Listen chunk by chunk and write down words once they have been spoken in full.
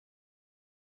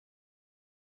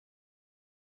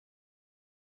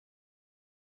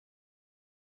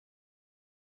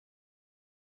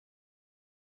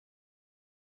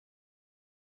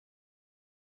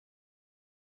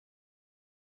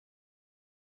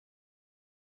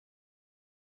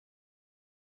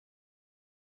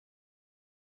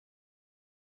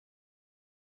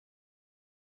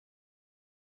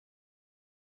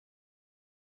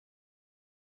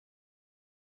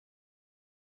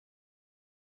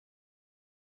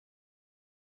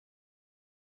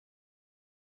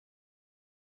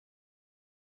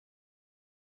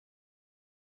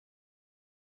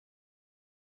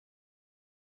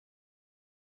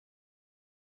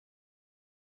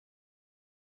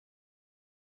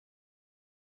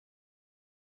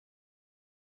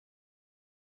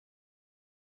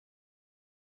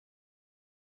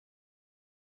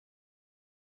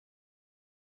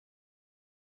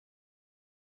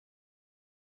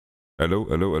Hello,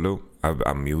 hello, hello.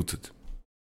 I'm muted.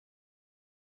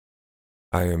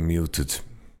 I am muted.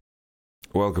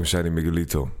 Welcome, Shiny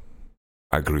Miguelito.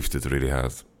 I griefed it really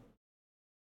hard.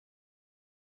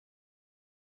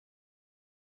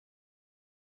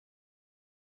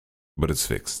 But it's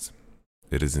fixed.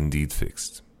 It is indeed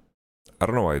fixed. I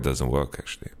don't know why it doesn't work,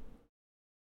 actually.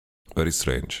 Very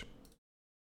strange.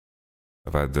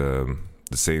 I've had the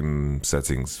same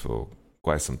settings for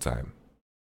quite some time.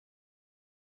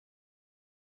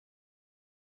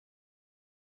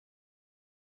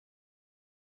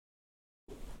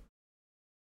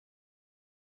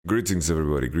 Greetings,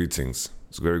 everybody. Greetings.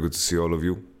 It's very good to see all of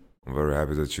you. I'm very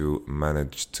happy that you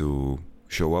managed to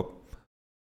show up.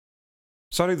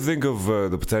 Starting to think of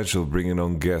the potential of bringing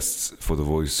on guests for the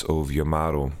Voice of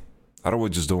Yamato.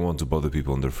 Just don't want to bother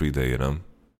people on their free day,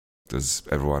 Because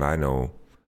everyone I know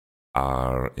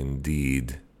are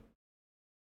indeed,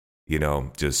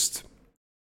 just...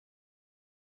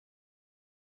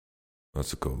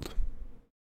 What's it called?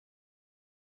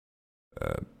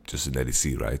 Just an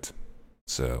LEC, right?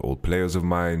 It's old players of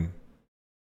mine.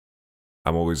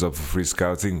 I'm always up for free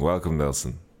scouting. Welcome,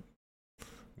 Nelson.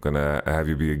 I'm gonna have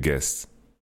you be a guest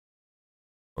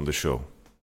on the show.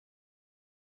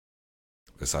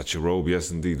 Versace robe,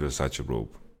 yes indeed, Versace robe.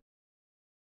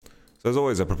 So as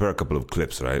always, I prepare a couple of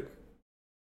clips, right?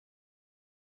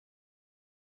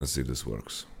 Let's see if this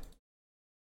works.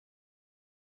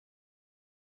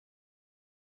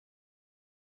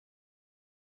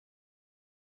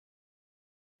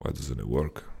 Why doesn't it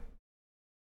work?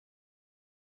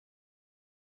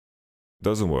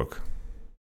 Doesn't work.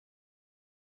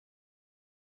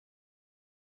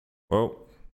 Well,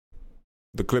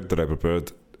 the clip that I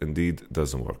prepared indeed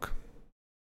doesn't work.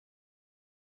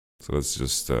 So let's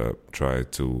just try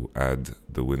to add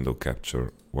the window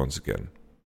capture once again.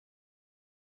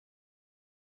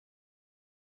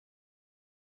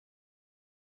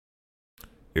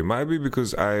 It might be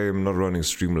because I am not running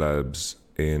Streamlabs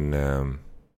in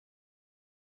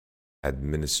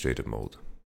administrative mode.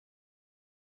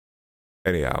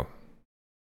 Anyhow,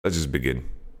 let's just begin.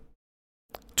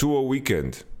 2-0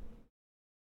 weekend.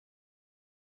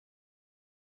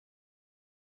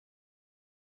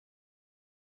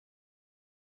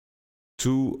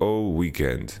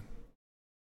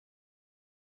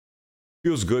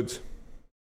 Feels good.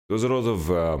 There's a lot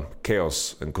of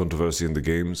chaos and controversy in the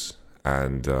games,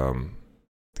 and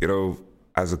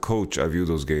as a coach, I view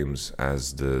those games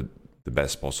as the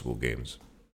best possible games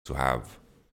to have.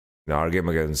 Now, our game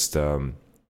against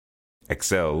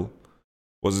Excel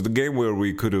was the game where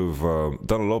we could have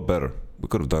done a lot better. We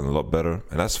could have done a lot better,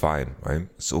 and that's fine, right?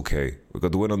 It's okay. We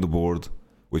got the win on the board,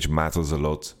 which matters a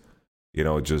lot.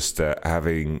 Just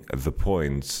having the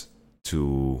points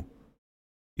to,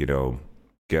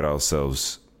 get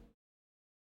ourselves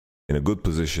in a good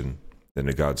position in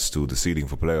regards to the seeding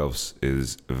for playoffs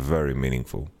is very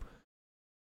meaningful.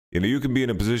 You can be in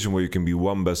a position where you can be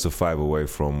one best of 5 away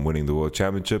from winning the World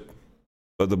Championship,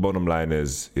 but the bottom line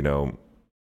is,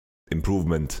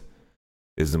 improvement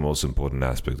is the most important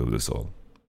aspect of this all.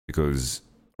 Because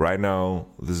right now,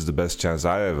 this is the best chance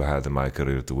I ever had in my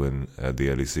career to win the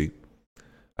LEC.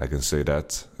 I can say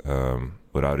that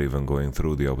without even going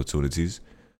through the opportunities.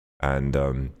 And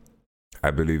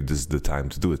I believe this is the time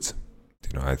to do it.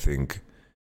 I think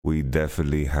we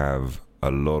definitely have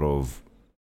a lot of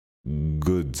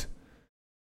good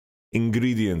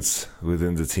ingredients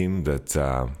within the team that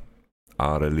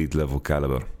are elite level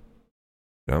caliber.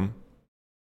 So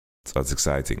that's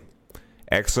exciting.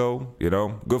 EXO,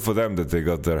 good for them that they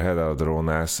got their head out of their own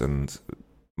ass and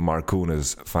Marcoon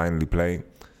is finally playing.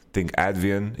 I think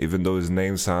Advian, even though his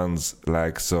name sounds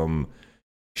like some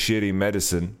shitty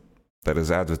medicine that is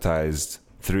advertised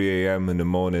 3 a.m. in the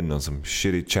morning on some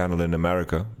shitty channel in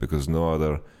America, because no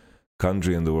other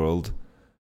country in the world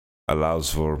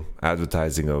allows for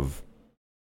advertising of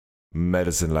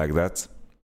medicine like that.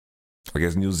 I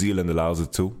guess New Zealand allows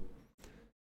it too.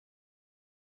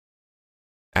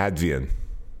 Advian.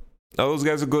 Oh, those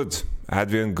guys are good.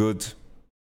 Advian, good.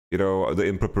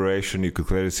 In preparation, you could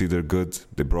clearly see they're good.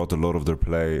 They brought a lot of their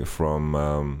play from,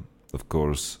 of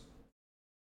course,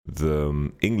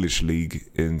 the English League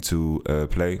into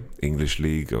play. English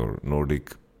League or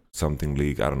Nordic something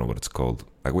league. I don't know what it's called.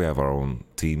 Like, we have our own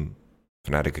team.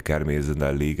 Fnatic Academy is in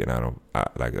that league, and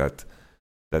like that.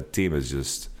 That team is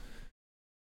just...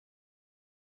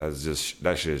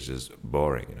 that shit is just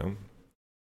boring,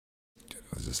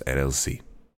 It's just NLC.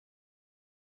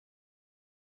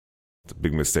 It's a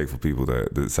big mistake for people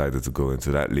that decided to go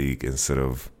into that league instead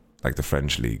of like the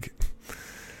French league.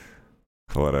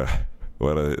 What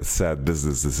a sad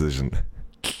business decision.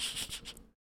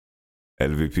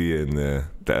 LVP in the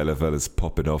LFL is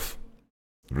popping off.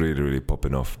 Really, really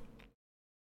popping off.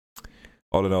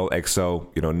 All in all,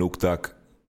 XO, Nuktak,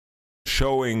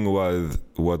 showing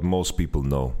what most people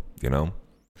know,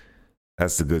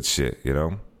 That's the good shit,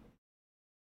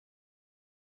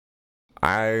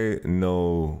 I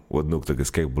know what Nuktak is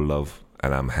capable of,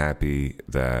 and I'm happy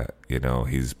that,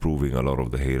 he's proving a lot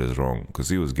of the haters wrong, because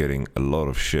he was getting a lot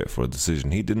of shit for a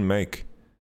decision he didn't make.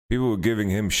 People were giving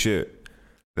him shit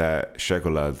that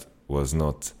Shekolad was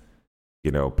not,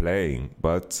 playing,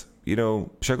 but,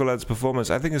 Shekolad's performance,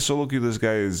 I think in solo queue this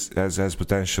guy has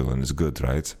potential and is good,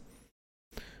 right?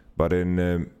 But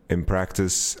in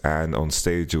practice and on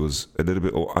stage, it was a little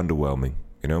bit underwhelming,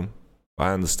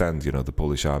 I understand, the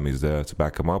Polish army is there to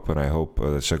back him up, and I hope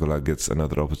that Shekolad gets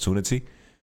another opportunity.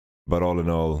 But all in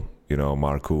all,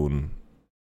 Markoon,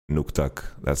 Nuktak,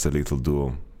 that's a lethal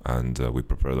duo, and we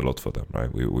prepared a lot for them,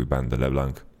 right? We banned the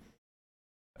LeBlanc,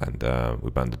 and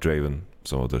we banned the Draven,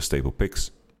 some of their staple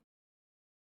picks.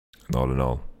 And all in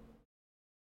all,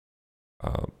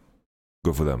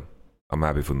 good for them. I'm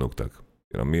happy for Nuktak.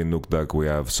 Me and Nuktak, we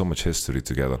have so much history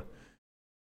together.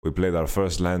 We played our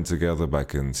first LAN together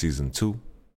back in Season 2.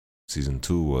 Season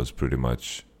 2 was pretty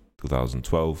much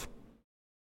 2012.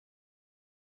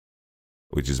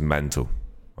 Which is mental,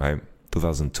 right?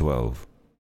 2012.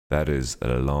 That is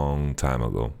a long time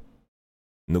ago.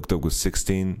 Nuktak was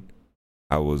 16.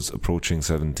 I was approaching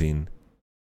 17.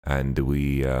 And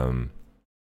we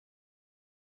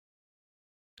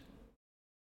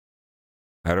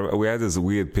had this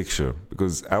weird picture,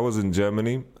 because I was in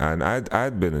Germany, and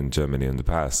I'd been in Germany in the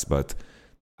past, but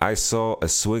I saw a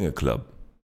swinger club,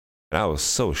 and I was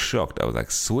so shocked. I was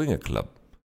like, swinger club?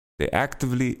 They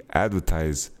actively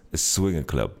advertise a swinger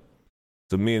club.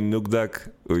 So me and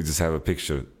Nukdak, we just have a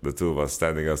picture, the two of us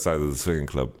standing outside of the swinging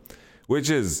club,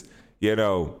 which is, in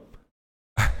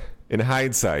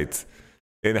hindsight,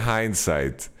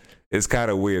 it's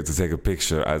kind of weird to take a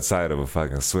picture outside of a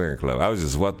fucking swinger club. I was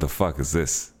just, what the fuck is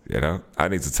this? I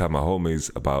need to tell my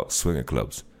homies about swinger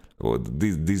clubs. Well,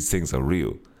 these things are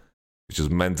real, which is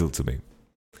mental to me.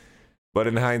 But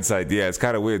in hindsight, yeah, it's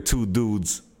kind of weird. Two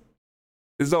dudes.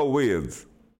 It's not weird,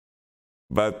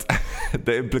 but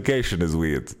the implication is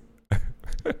weird.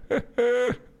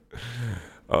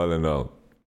 All in all,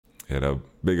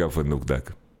 big up for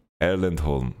Nukdak. Erland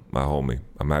Holm, my homie.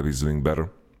 I'm happy he's doing better.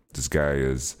 This guy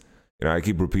is... I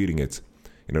keep repeating it.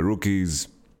 Rookies.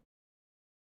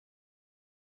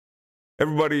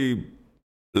 Everybody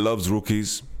loves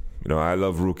rookies. I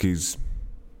love rookies.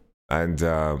 And,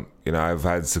 I've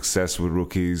had success with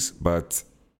rookies. But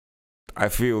I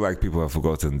feel like people have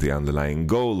forgotten the underlying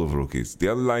goal of rookies. The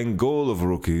underlying goal of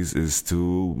rookies is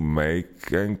to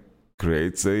make and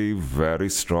create a very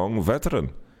strong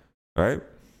veteran. Right?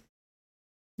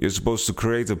 You're supposed to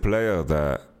create a player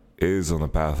that is on a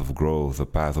path of growth, a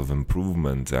path of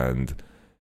improvement, and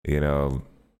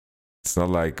it's not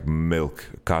like milk,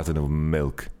 a carton of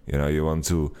milk. You want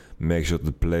to make sure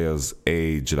the players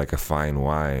age like a fine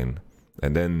wine,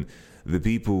 and then the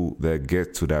people that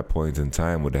get to that point in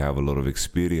time where they have a lot of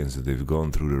experience, that they've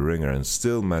gone through the ringer and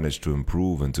still manage to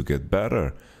improve and to get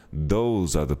better,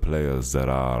 those are the players that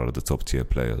are the top tier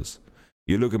players.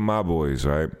 You look at my boys,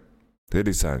 right?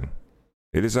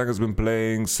 Hidisang has been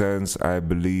playing since, I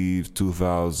believe,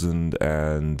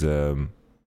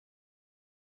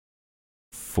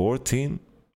 2014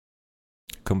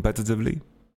 competitively.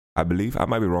 I believe. I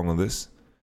might be wrong on this.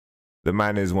 The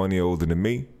man is 1 year older than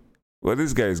me. Well,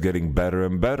 this guy is getting better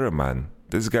and better, man.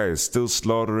 This guy is still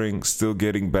slaughtering, still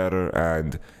getting better,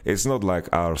 and it's not like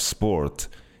our sport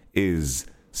is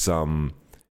some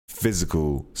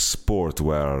physical sport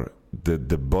where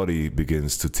the body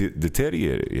begins to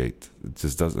deteriorate. It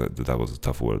just doesn't. That was a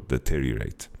tough word.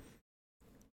 Deteriorate.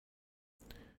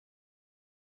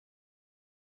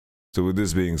 So with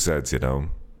this being said,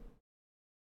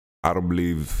 I don't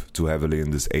believe too heavily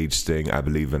in this age thing. I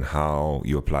believe in how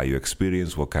you apply your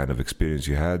experience, what kind of experience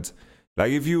you had.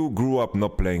 Like if you grew up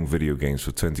not playing video games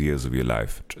for 20 years of your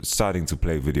life, starting to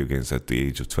play video games at the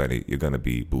age of 20, you're gonna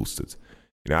be boosted.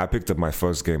 I picked up my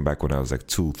first game back when I was like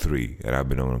 2, 3, and I've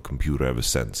been on a computer ever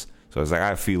since. So it's like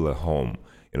I feel at home.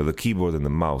 The keyboard and the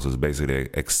mouse is basically an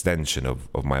extension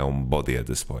of my own body at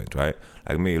this point, right?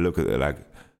 Like me, look at it, like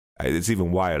it's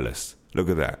even wireless. Look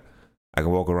at that. I can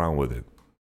walk around with it.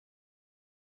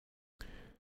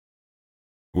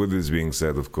 With this being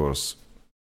said, of course,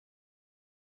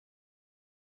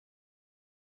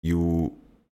 you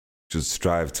should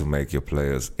strive to make your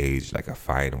players age like a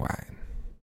fine wine.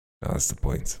 That's the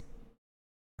point.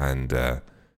 And to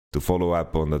follow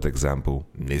up on that example,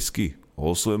 Niski,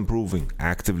 also improving,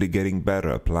 actively getting better,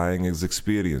 applying his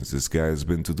experience. This guy has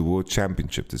been to the World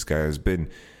Championship. This guy has been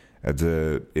at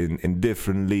in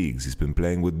different leagues. He's been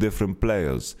playing with different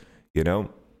players, you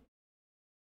know.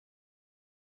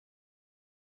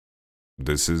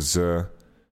 This is,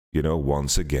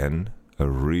 once again, a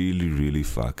really, really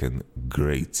fucking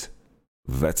great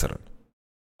veteran.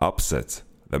 Upset.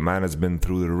 The man has been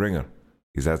through the ringer.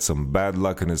 He's had some bad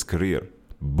luck in his career.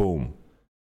 Boom.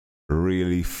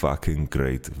 Really fucking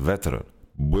great veteran.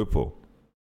 Whippo.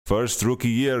 First rookie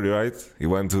year, right? He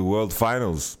went to World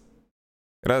Finals.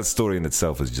 That story in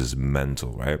itself is just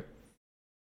mental, right?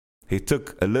 He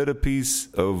took a little piece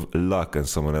of luck and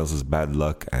someone else's bad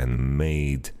luck and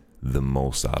made the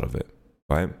most out of it,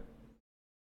 right?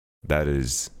 That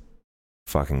is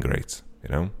fucking great, you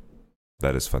know?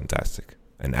 That is fantastic.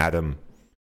 And Adam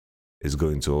is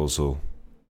going to also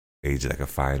age like a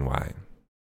fine wine.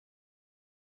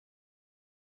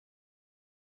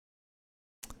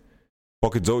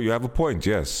 Pocket Joe, you have a point,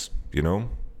 yes. You know,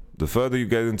 the further you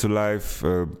get into life,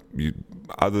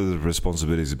 other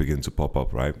responsibilities begin to pop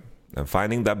up, right? And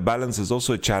finding that balance is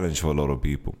also a challenge for a lot of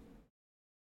people.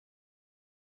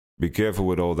 Be careful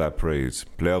with all that praise.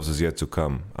 Playoffs is yet to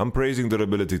come. I'm praising their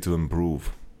ability to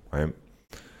improve, right?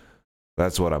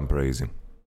 That's what I'm praising.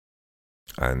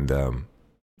 And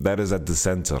that is at the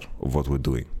center of what we're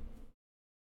doing.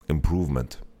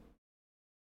 Improvement.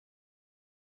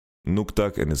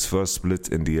 Nuktak in his first split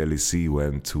in the LEC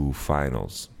went to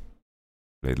finals.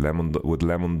 With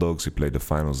Lemon Dogs, he played the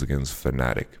finals against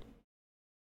Fnatic.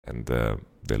 And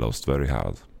they lost very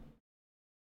hard.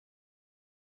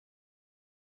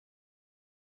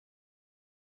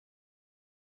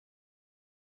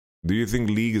 Do you think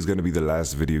League is going to be the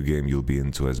last video game you'll be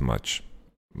into as much?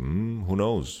 Who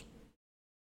knows?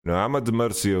 No, I'm at the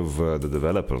mercy of the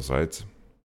developers, right?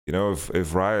 You know,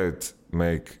 if Riot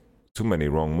make too many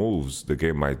wrong moves, the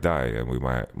game might die and we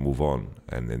might move on.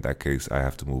 And in that case, I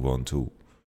have to move on too.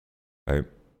 Right?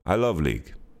 I love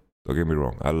League. Don't get me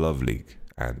wrong. I love League.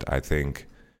 And I think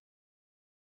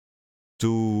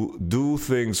to do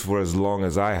things for as long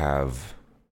as I have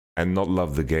and not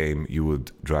love the game, you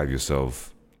would drive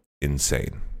yourself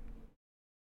insane.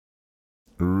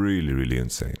 Really, really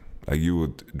insane. Like you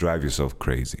would drive yourself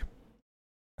crazy.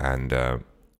 And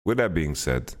with that being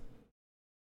said,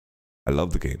 I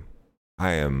love the game.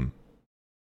 I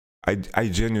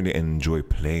genuinely enjoy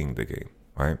playing the game,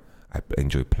 right? I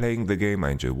enjoy playing the game.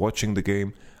 I enjoy watching the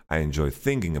game. I enjoy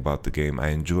thinking about the game. I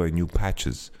enjoy new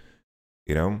patches.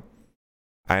 You know,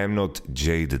 I am not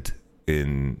jaded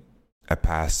in a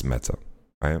past meta.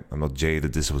 Right? I'm not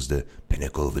jaded. This was the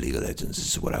pinnacle of League of Legends. This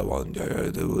is what I want.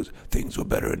 Things were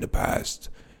better in the past.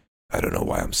 I don't know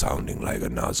why I'm sounding like a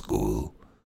Nazgul,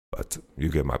 but you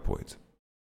get my point.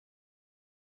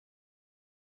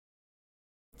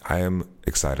 I am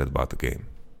excited about the game.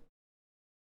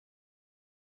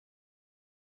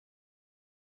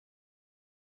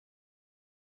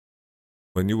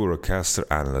 When you were a caster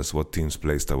analyst, what team's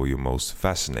playstyle were you most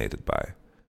fascinated by?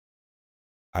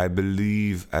 I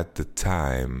believe at the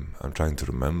time, I'm trying to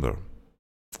remember.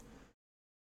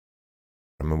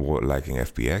 I remember liking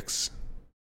FPX.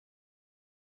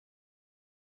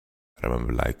 I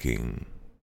remember liking...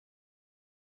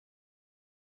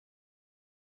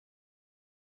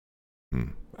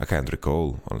 I can't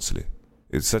recall, honestly.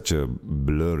 It's such a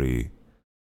blurry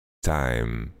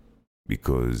time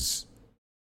because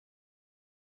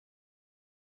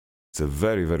it's a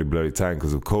very, very blurry time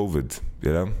because of COVID,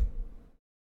 you know?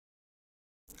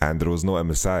 And there was no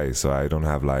MSI, so I don't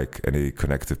have like any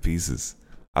connective pieces.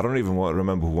 I don't even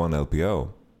remember who won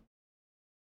LPL.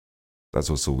 That's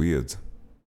what's so weird.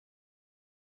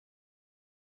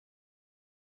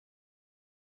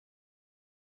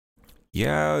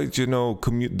 Yeah, you know,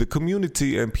 the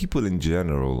community and people in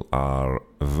general are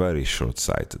very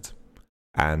short-sighted.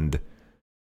 And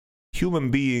human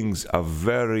beings are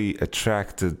very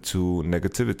attracted to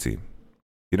negativity.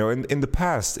 You know, in the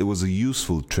past, it was a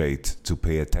useful trait to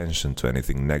pay attention to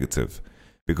anything negative.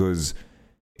 Because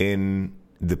in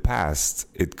the past,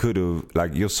 it could have,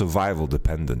 like, your survival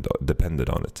depended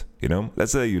on it. You know?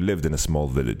 Let's say you lived in a small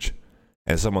village.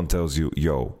 And someone tells you,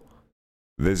 yo,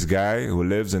 this guy who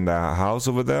lives in that house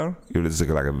over there, it's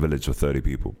like a village of 30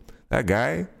 people. That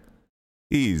guy,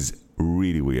 he's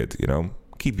really weird, you know?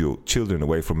 Keep your children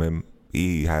away from him.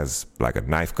 He has like a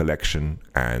knife collection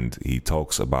and he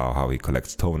talks about how he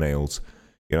collects toenails.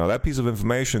 You know, that piece of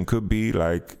information could be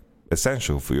like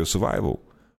essential for your survival,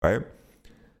 right?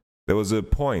 There was a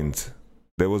point,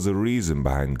 there was a reason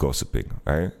behind gossiping,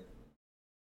 right?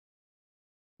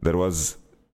 There was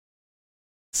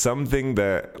something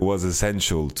that was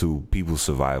essential to people's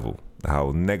survival.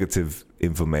 how negative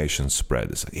information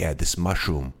spread. It's like, yeah, this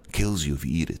mushroom kills you if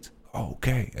you eat it. Oh,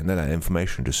 okay. And then that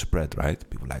information just spread, right?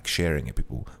 People like sharing it.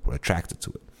 People were attracted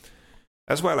to it.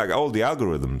 That's why, like, all the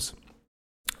algorithms,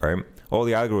 right? All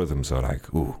the algorithms are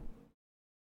like, ooh,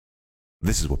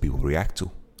 this is what people react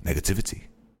to. Negativity.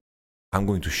 I'm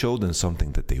going to show them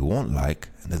something that they won't like,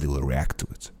 and then they will react to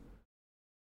it.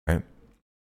 Right?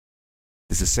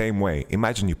 It's the same way.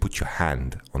 Imagine you put your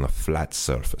hand on a flat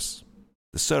surface.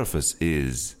 The surface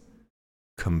is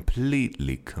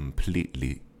completely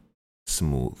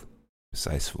smooth,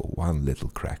 besides for one little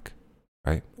crack.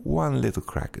 Right? One little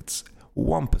crack. It's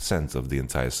 1% of the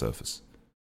entire surface.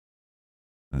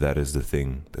 That is the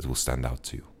thing that will stand out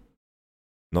to you.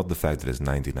 Not the fact that it's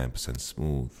 99%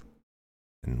 smooth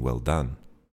and well done.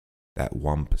 That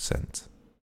 1%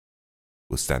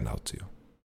 will stand out to you.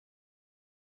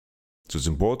 So it's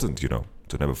important,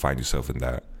 to never find yourself in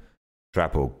that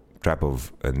trap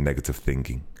of negative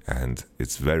thinking. And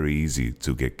it's very easy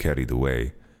to get carried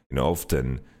away.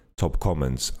 Often top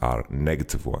comments are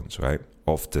negative ones, right?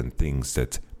 Often things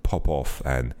that pop off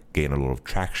and gain a lot of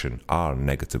traction are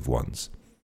negative ones.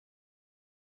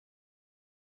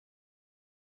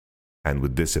 And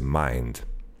with this in mind,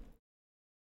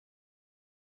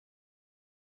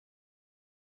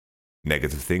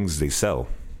 negative things, they sell.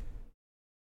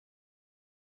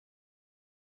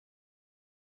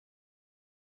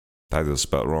 Title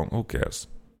spelled wrong, who cares?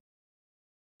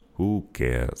 Who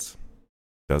cares?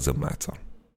 Doesn't matter.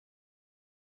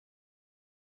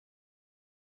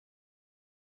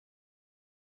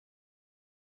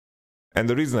 And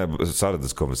the reason I started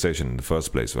this conversation in the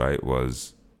first place, right,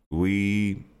 was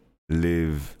we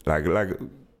live like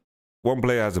one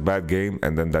player has a bad game,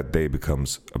 and then that day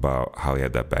becomes about how he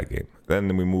had that bad game.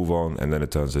 Then we move on, and then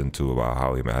it turns into about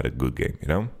how he had a good game,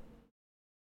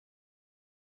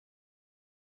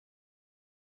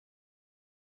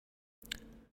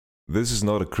 This is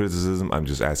not a criticism. I'm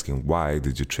just asking, why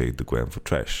did you trade the Gwen for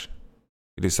trash?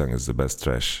 Ilisang is the best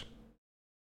trash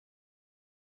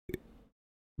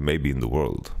maybe in the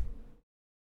world.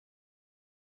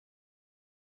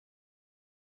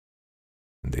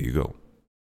 And there you go.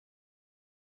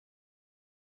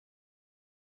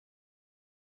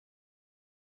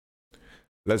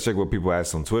 Let's check what people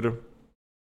asked on Twitter.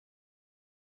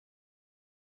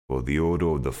 For the order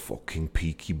of the fucking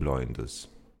Peaky Blinders.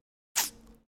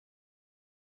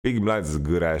 Peaky Blinders is a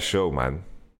good ass show, man.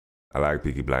 I like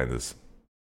Peaky Blinders.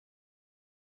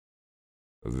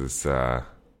 This, I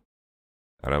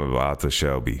remember Arthur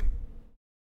Shelby.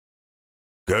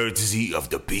 Courtesy of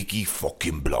the Peaky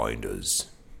fucking Blinders.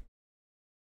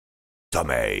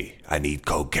 Tommy, I need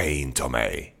cocaine,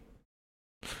 Tommy.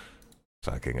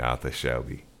 Fucking Arthur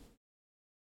Shelby.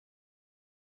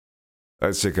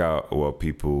 Let's check out what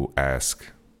people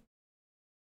ask.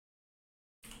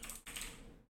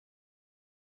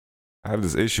 I have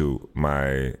this issue.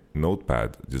 My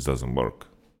notepad just doesn't work.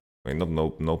 I mean,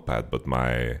 not notepad, but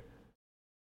my...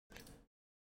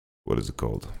 What is it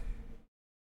called?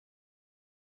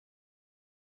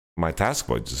 My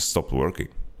taskbar just stopped working.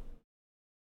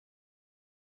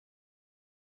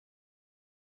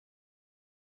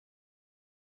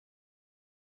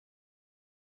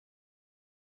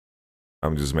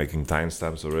 I'm just making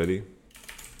timestamps already,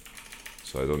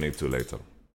 so I don't need to later.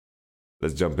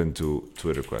 Let's jump into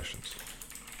Twitter questions.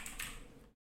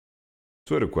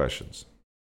 Twitter questions.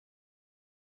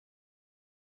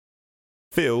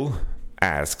 Phil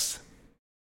asks,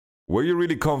 were you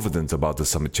really confident about the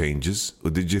summer changes, or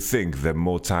did you think that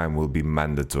more time will be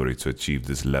mandatory to achieve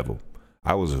this level?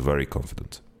 I was very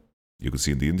confident. You can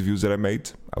see in the interviews that I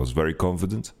made, I was very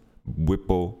confident.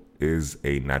 Whippo is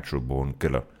a natural born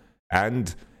killer.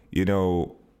 And,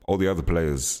 all the other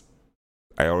players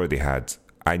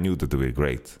I knew that they were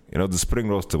great. The spring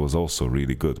roster was also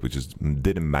really good. We just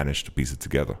didn't manage to piece it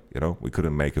together. We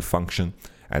couldn't make it function.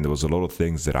 And there was a lot of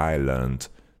things that I learned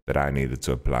that I needed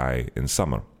to apply in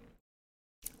summer.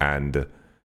 And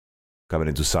coming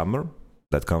into summer,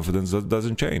 that confidence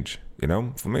doesn't change.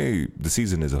 For me, the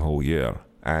season is a whole year.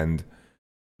 And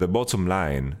the bottom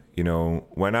line,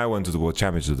 when I went to the World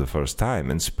Championship the first time,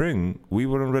 in spring, we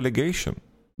were in relegation.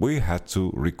 We had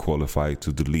to requalify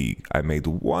to the league. I made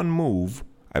one move.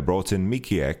 I brought in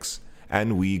Mickey X,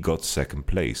 and we got second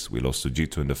place. We lost to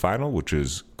G2 in the final, which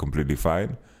is completely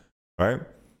fine, right?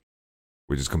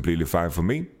 Which is completely fine for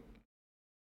me.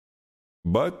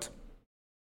 But,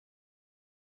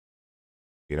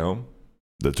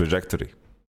 the trajectory.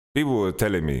 People were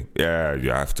telling me, yeah, you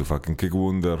have to fucking kick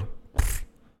Wunder.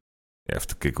 You have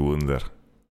to kick Wunder.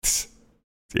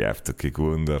 You have to kick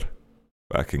Wunder.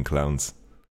 Fucking clowns.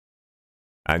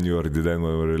 And you already done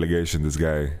with relegation, this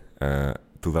guy.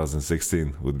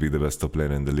 2016 would be the best top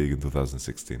laner in the league in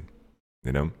 2016.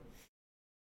 You know?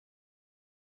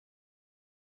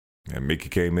 And Mickey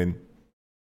came in.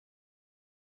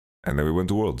 And then we went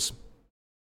to Worlds.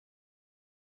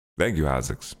 Thank you,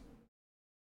 Hazex.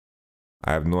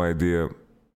 I have no idea.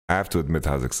 I have to admit,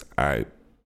 Hazex, I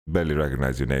barely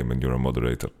recognize your name and you're a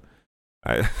moderator.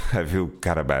 I feel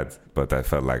kind of bad, but I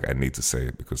felt like I need to say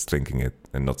it because thinking it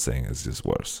and not saying it is just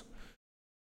worse.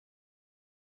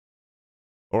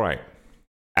 All right.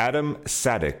 Adam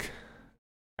Sadek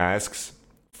asks,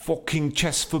 fucking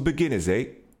chess for beginners, eh?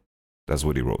 That's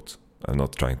what he wrote. I'm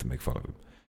not trying to make fun of him.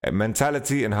 A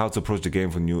mentality and how to approach the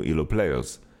game for new ELO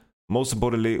players. Most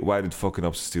importantly, why did fucking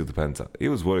Ops steal the Penta? He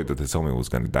was worried that his homie was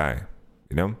gonna die.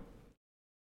 You know?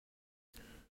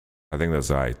 I think that's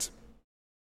right.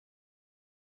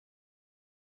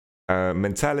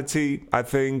 Mentality, I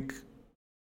think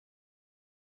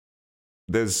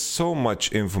there's so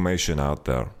much information out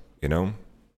there, you know?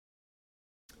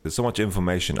 There's so much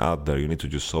information out there, you need to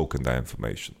just soak in that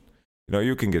information. You know,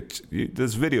 you can get,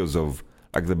 there's videos of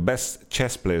like the best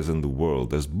chess players in the world.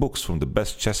 There's books from the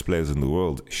best chess players in the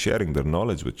world sharing their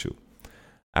knowledge with you.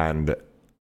 And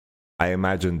I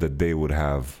imagine that they would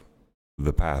have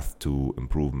the path to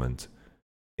improvement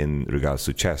in regards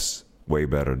to chess way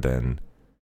better than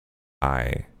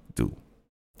I do.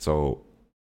 So,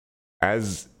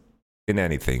 as in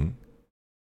anything,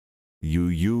 you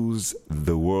use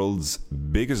the world's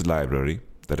biggest library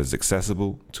that is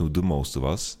accessible to the most of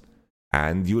us,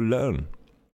 and you learn.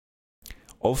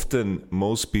 Often,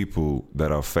 most people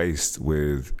that are faced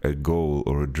with a goal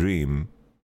or a dream,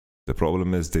 the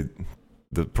problem is that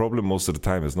the problem most of the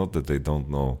time is not that they don't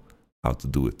know how to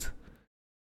do it.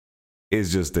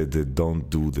 It's just that they don't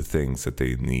do the things that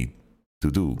they need to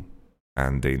do,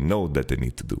 and they know that they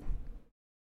need to do.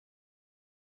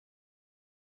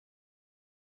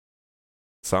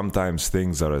 Sometimes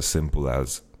things are as simple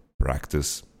as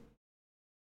practice.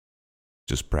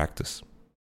 Just practice,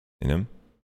 you know?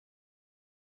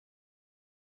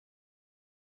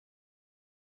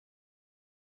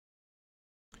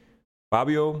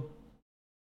 Fabio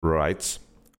writes,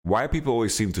 why people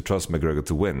always seem to trust McGregor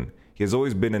to win? He has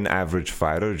always been an average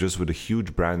fighter, just with a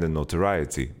huge brand and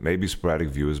notoriety. Maybe sporadic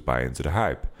viewers buy into the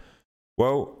hype.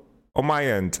 Well, on my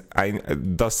end,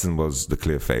 Dustin was the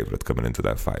clear favorite coming into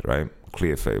that fight, right?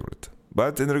 Clear favorite.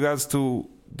 But in regards to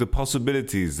the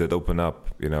possibilities that open up,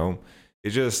 you know,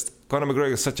 it's just, Conor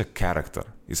McGregor is such a character.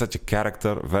 He's such a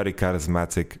character, very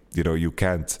charismatic. You know, you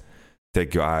can't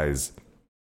take your eyes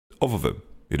off of him.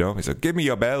 You know, he's like, give me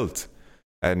your belt.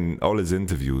 And all his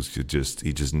interviews, he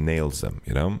just nails them,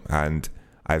 you know? And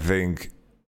I think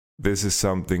this is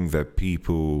something that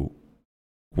people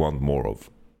want more of.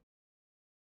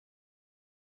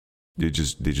 They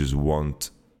just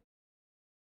want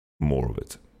more of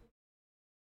it.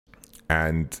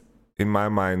 And in my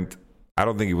mind, I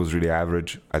don't think he was really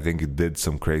average. I think he did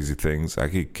some crazy things.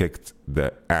 Like he kicked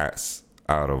the ass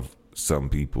out of some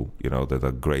people, you know, that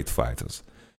are great fighters.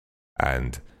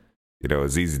 And, you know,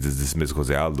 it's easy to dismiss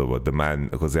Jose Aldo, but the man,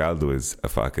 Jose Aldo is a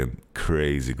fucking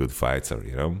crazy good fighter,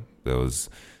 you know? There was,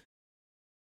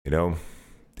 you know,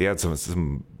 they had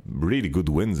some really good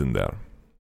wins in there.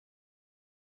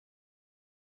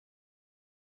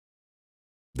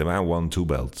 The man won 2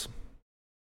 belts.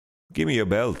 Give me your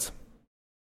belt.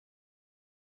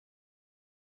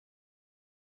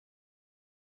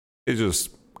 It's just,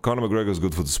 Conor McGregor's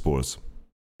good for the sports.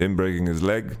 Him breaking his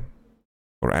leg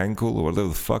or ankle or whatever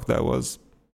the fuck that was,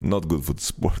 not good for the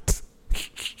sport.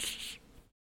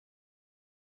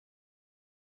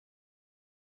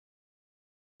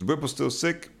 Whip was still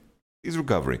sick. He's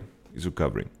recovering.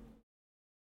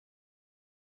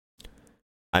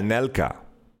 Anelka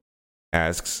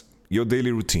asks, your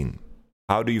daily routine.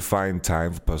 How do you find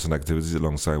time for personal activities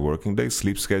alongside working days,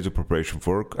 sleep schedule, preparation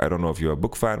for work? I don't know if you're a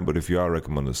book fan, but if you are,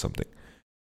 recommend something.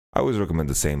 I always recommend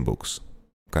the same books.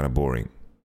 Kind of boring.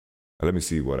 Let me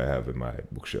see what I have in my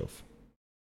bookshelf.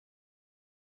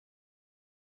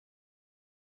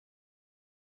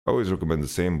 I always recommend the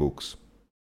same books.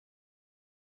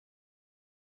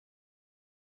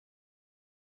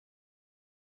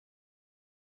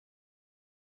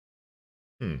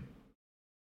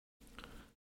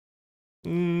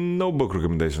 No book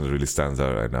recommendations really stands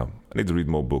out right now. I need to read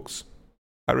more books.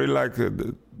 I really like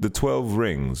the 12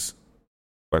 Rings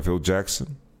by Phil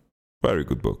Jackson. Very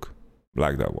good book.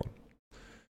 Like that one.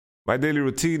 My daily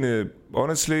routine,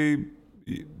 honestly,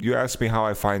 you ask me how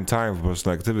I find time for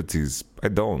personal activities. I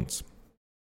don't.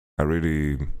 I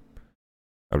really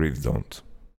don't.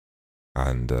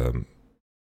 And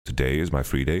today is my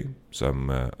free day, so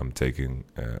I'm taking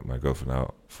my girlfriend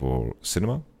out for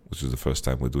cinema which is the first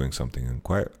time we're doing something in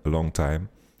quite a long time.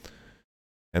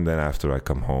 And then after I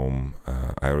come home,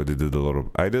 I did a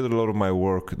lot of my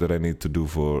work that I need to do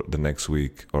for the next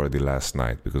week already last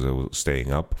night, because I was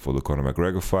staying up for the Conor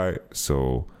McGregor fight.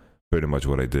 So pretty much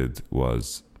what I did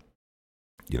was,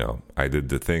 I did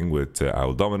the thing with I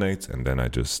Will Dominate, and then I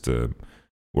just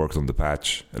worked on the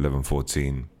patch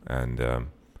 11.14. And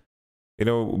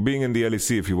being in the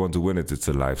LEC, if you want to win it, it's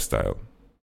a lifestyle.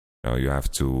 You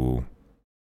have to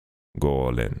go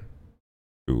all in.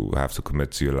 You have to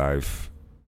commit to your life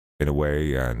in a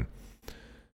way, and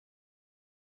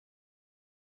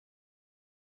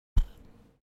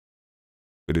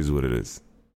it is what it is.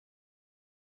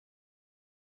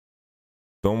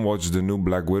 Don't watch the new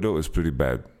Black Widow, it's pretty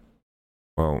bad.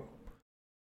 Well,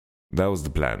 that was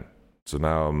the plan. So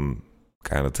now I'm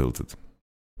kind of tilted.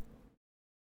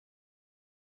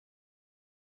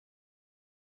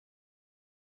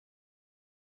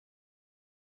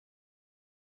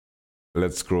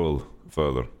 Let's scroll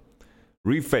further.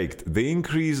 Refaked, the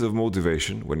increase of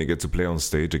motivation when you get to play on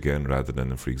stage again rather than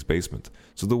in Freak's basement.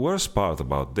 So the worst part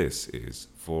about this is,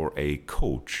 for a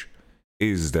coach,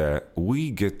 is that we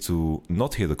get to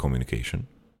not hear the communication,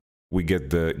 we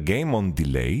get the game on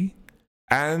delay,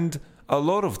 and a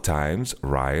lot of times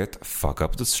Riot fuck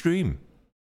up the stream.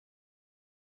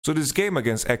 So this game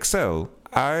against XL,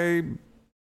 I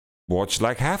watched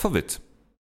like half of it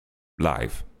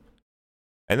live.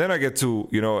 And then I get to,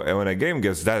 when a game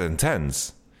gets that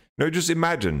intense, just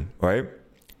imagine, right?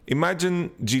 Imagine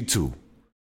G2.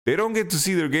 They don't get to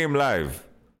see their game live.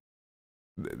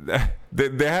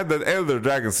 They had that Elder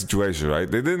Dragon situation,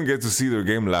 right? They didn't get to see their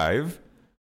game live.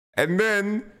 And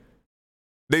then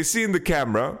they see in the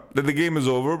camera that the game is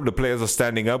over, the players are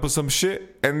standing up or some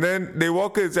shit. And then they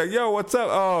walk in and say, yo, what's up?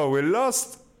 Oh, we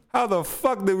lost? How the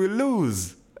fuck did we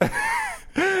lose?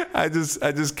 I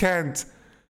just can't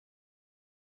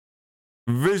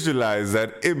visualize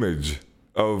that image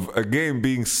of a game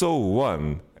being so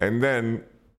won, and then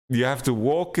you have to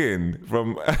walk in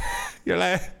from you're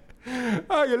like,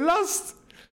 oh, you lost?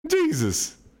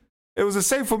 Jesus. It was the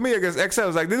same for me against XL. I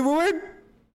was like, did we win?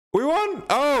 We won?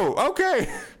 Oh,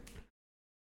 okay.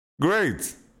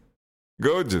 Great.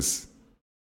 Gorgeous.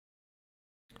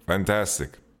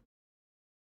 Fantastic.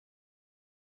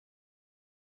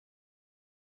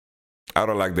 I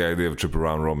don't like the idea of triple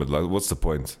round robin. Like, what's the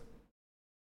point?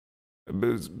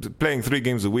 Playing 3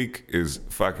 games a week is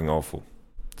fucking awful.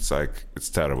 It's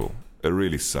terrible. It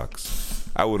really sucks.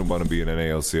 I wouldn't want to be in an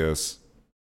ALCS.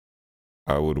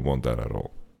 I wouldn't want that at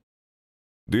all.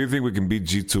 Do you think we can beat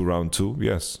G2 round 2?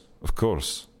 Yes, of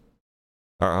course.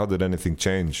 How did anything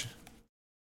change?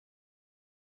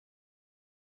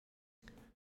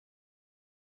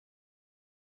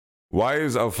 Why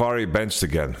is Alfari benched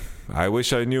again? I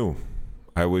wish I knew.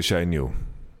 I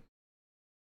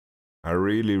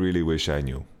really, really wish I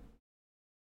knew.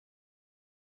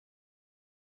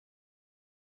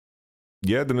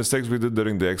 Yeah, the mistakes we did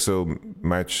during the XL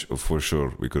match, for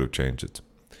sure, we could have changed it.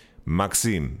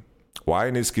 Maxime,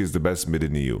 why Niski is the best mid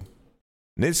in EU?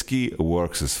 Niski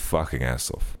works his fucking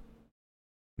ass off.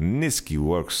 Niski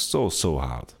works so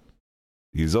hard.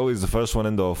 He's always the first one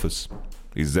in the office.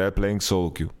 He's there playing solo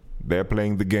queue. They're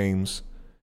playing the games.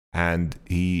 And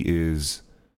he is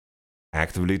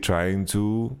actively trying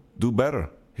to do better.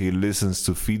 He listens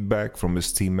to feedback from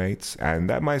his teammates, and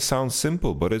that might sound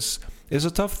simple, but it's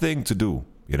a tough thing to do,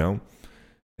 in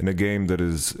a game that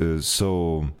is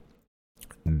so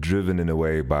driven in a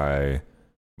way by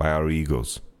our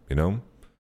egos, So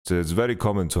it's very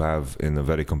common to have, in a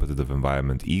very competitive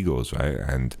environment, egos, right?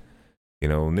 And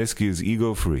Niski is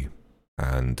ego free,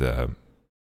 and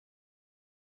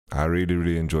I really,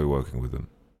 really enjoy working with him.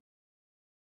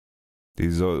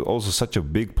 He's also such a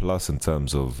big plus in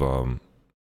terms of,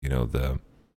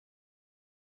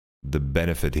 the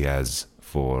benefit he has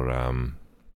for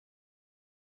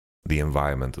the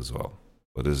environment as well.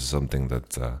 But this is something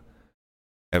that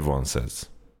everyone says.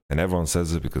 And everyone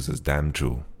says it because it's damn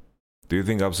true. Do you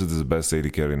think Upset is the best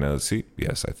AD carry in LEC?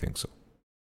 Yes, I think so.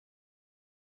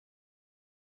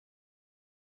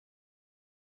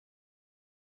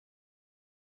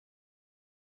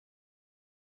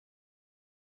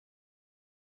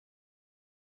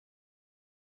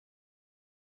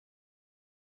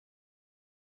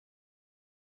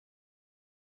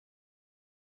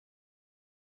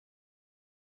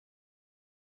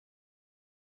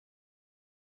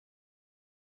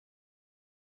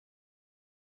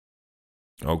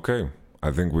 Okay,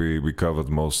 I think we covered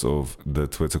most of the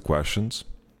Twitter questions.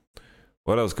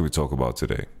 What else can we talk about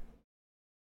today?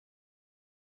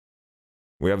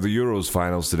 We have the Euros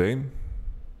finals today.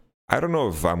 I don't know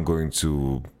if I'm going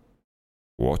to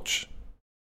watch.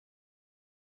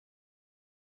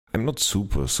 I'm not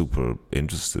super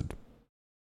interested.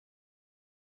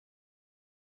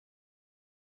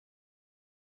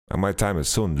 And my time is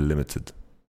so limited.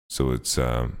 So it's,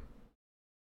 I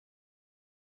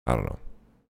don't know.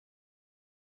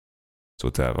 It's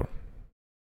whatever.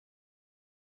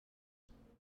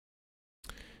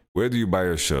 Where do you buy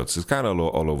your shirts? It's kind of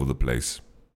all over the place.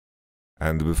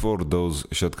 And before those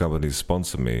shirt companies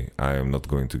sponsor me, I am not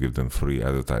going to give them free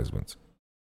advertisements.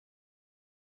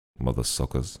 Mother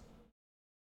suckers.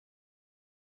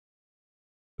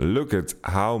 Look at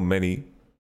how many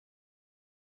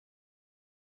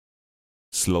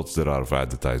slots there are for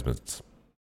advertisements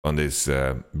on this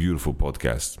beautiful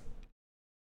podcast.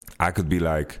 I could be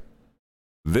like,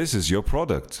 this is your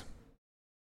product.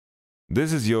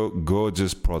 This is your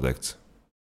gorgeous product.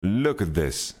 Look at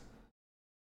this.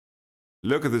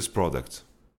 Look at this product.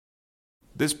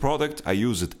 This product, I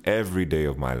use it every day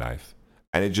of my life.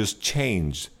 And it just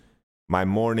changed my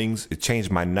mornings. It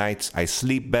changed my nights. I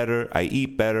sleep better. I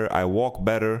eat better. I walk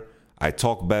better. I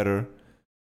talk better.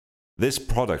 This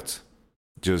product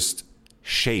just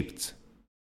shaped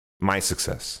my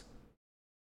success.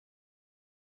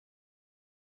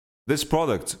 This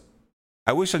product,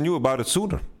 I wish I knew about it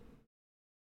sooner.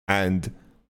 And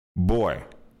boy,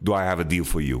 do I have a deal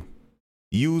for you.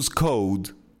 Use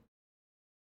code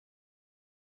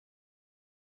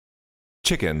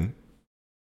chicken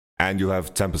and you'll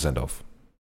have 10% off.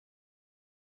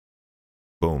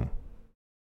 Boom.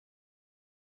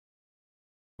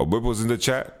 Oh, Whip was in the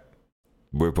chat?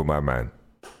 Whip, my man.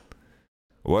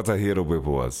 What a hero Whip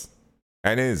was.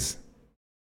 And is.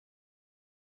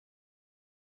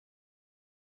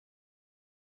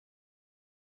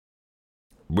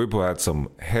 Whippo had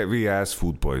some heavy-ass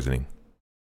food poisoning.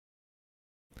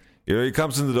 You know, he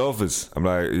comes into the office. I'm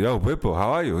like, yo, Whippo,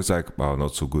 how are you? He's like, oh,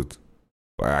 not so good.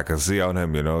 But I can see on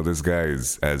him, you know, this guy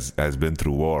has been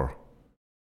through war.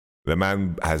 The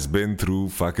man has been through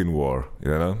fucking war,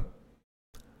 you know?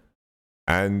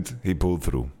 And he pulled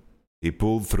through.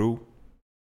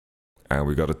 And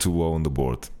we got a 2-0 on the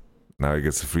board. Now he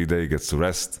gets a free day, he gets to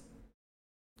rest.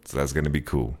 So that's going to be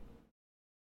cool.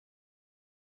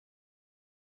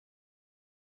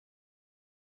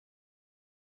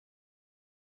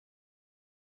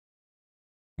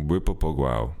 Whippo,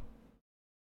 wow.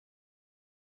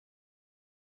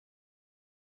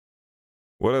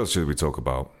 What else should we talk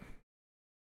about?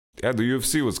 Yeah, the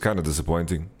UFC was kind of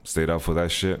disappointing. Stayed out for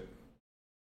that shit.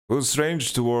 It was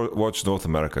strange to watch North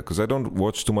America, because I don't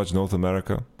watch too much North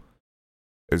America.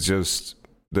 It's just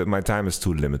that my time is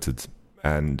too limited,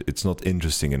 and it's not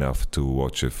interesting enough to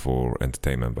watch it for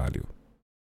entertainment value.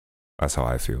 That's how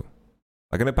I feel.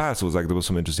 Like in the past, it was like there were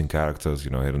some interesting characters,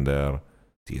 you know, here and there,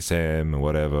 TSM and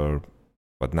whatever,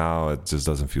 but now it just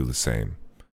doesn't feel the same.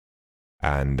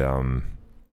 And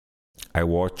I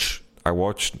watched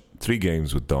 3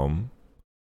 games with Dom,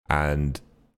 and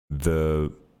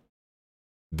the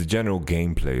general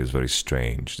gameplay is very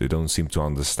strange. They don't seem to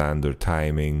understand their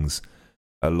timings.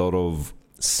 A lot of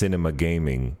cinema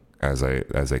gaming, as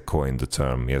I coined the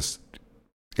term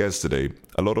yesterday.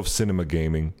 A lot of cinema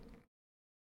gaming,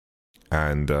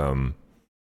 and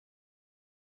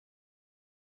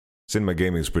cinema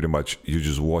gaming is pretty much you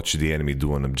just watch the enemy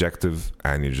do an objective,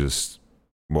 and you just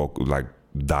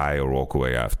die or walk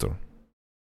away after.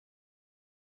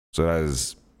 So that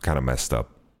is kind of messed up.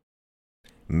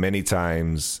 Many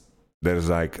times there's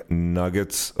like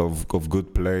nuggets of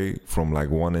good play from like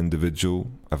one individual.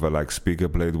 I felt like Speaker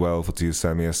played well for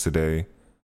TSM yesterday.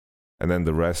 And then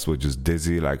the rest were just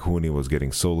dizzy. Like Huni was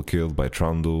getting solo killed by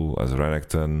Trundle as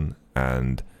Renekton,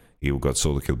 and he got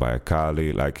solo killed by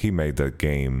Akali. Like he made that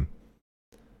game.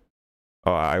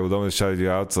 Oh, I would always shout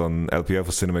you out on LPF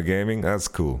for Cinema Gaming. That's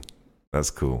cool.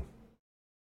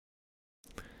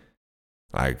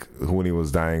 Like Huni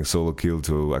was dying, solo kill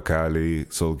to Akali,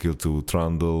 solo kill to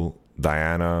Trundle.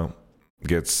 Diana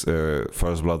gets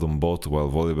first blood on bot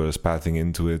while Volibear is pathing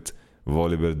into it.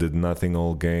 Volibear did nothing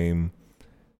all game,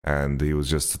 and he was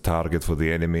just a target for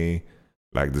the enemy.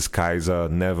 Like this Kaiser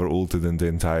never ulted in the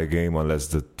entire game unless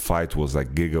the fight was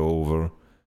like giga over,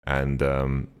 and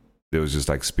there was just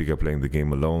like Speaker playing the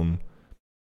game alone.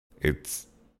 It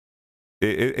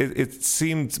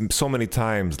seemed so many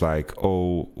times like,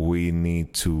 oh, we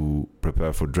need to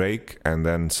prepare for Drake, and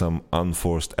then some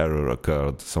unforced error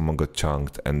occurred. Someone got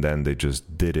chunked, and then they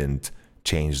just didn't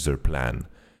change their plan.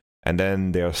 And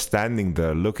then they are standing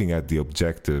there looking at the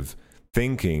objective,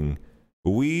 thinking,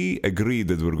 we agreed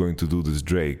that we're going to do this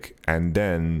Drake, and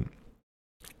then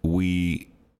we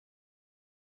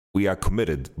are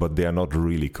committed, but they are not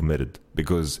really committed,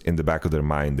 because in the back of their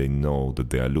mind, they know that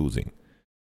they are losing.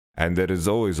 And there is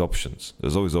always options.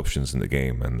 There's always options in the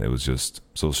game, and it was just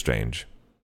so strange.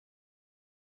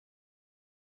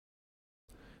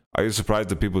 Are you surprised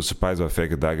that people were surprised by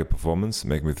Faker Dagger performance?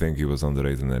 Make me think he was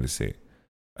underrated in LEC.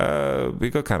 We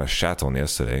got kind of shat on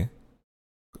yesterday,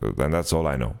 and that's all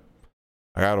I know.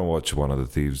 I don't watch One of the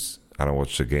Thieves. I don't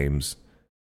watch the games.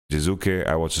 Jizuke,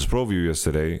 I watched his pro view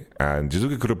yesterday, and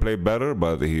Jizuke could have played better,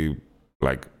 but he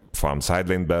farmed side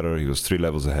lane better. He was 3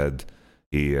 levels ahead.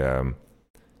 He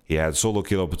had solo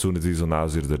kill opportunities on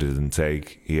Azir that he didn't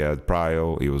take. He had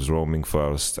prio. He was roaming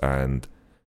first, and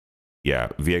yeah,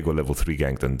 Viego level 3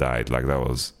 ganked and died. That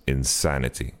was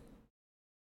insanity.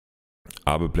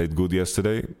 Abe played good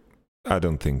yesterday. I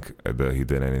don't think that he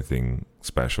did anything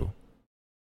special.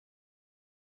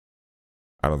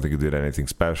 And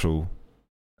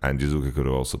Jizuke could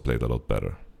have also played a lot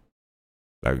better.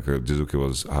 Jizuke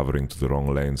was hovering to the wrong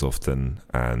lanes often,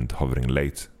 and hovering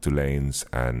late to lanes,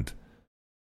 and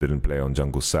didn't play on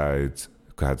jungle side.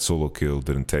 Had solo kill,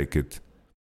 didn't take it.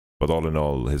 But all in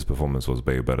all, his performance was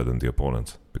way better than the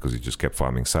opponent, because he just kept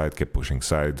farming side, kept pushing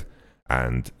side,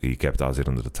 and he kept Azir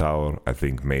under the tower. I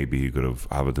think maybe he could have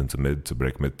hovered into mid to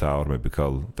break mid tower, maybe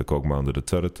call the Kog'Maw under the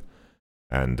turret.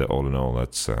 And all in all,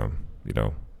 that's,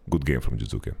 good game from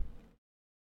Jizuke.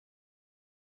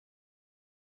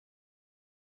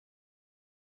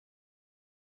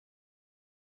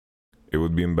 It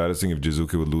would be embarrassing if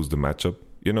Jizuke would lose the matchup.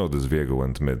 This Viego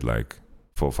went mid 4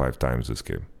 or 5 times this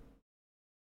game.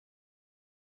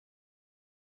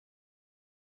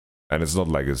 And it's not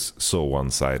like it's so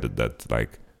one-sided that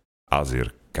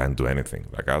Azir can't do anything.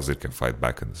 Azir can fight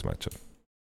back in this matchup.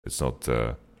 It's not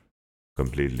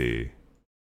completely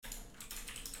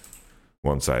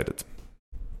one-sided.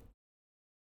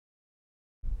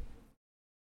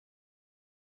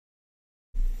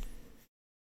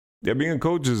 Yeah, being a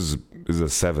coach is a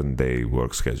 7-day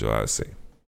work schedule, I would say.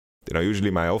 Usually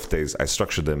my off days, I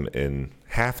structure them in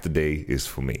half the day is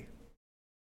for me.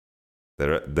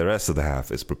 The rest of the half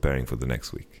is preparing for the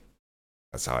next week.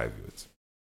 That's how I view it.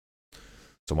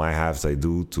 So my halves I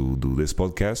do to do this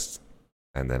podcast,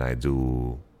 and then I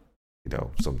do,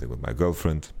 something with my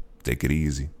girlfriend, take it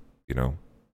easy,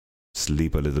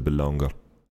 sleep a little bit longer,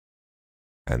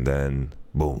 and then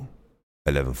boom,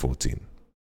 11:14.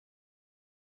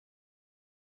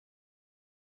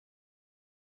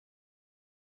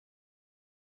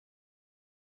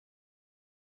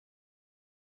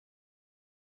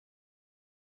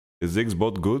 Is Ziggs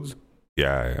bot good?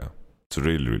 Yeah. It's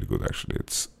really, really good, actually.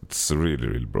 It's really,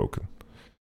 really broken.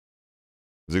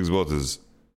 Ziggs bot is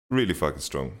really fucking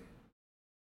strong.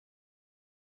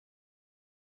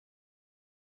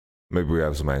 Maybe we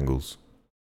have some angles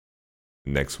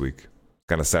next week.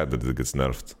 Kind of sad that it gets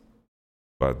nerfed,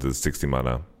 but the 60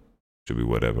 mana should be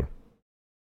whatever.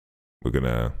 We're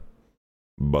gonna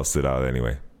bust it out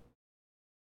anyway.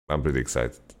 I'm pretty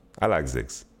excited. I like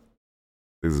Ziggs.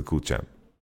 Ziggs is a cool champ.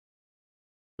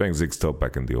 Playing Ziggs top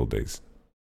back in the old days.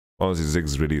 Honestly,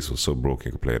 Ziggs' release was so broken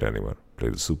you could play it anywhere.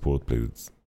 Played it support, played it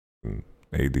in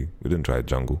AD. We didn't try it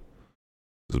jungle.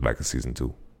 It was back in season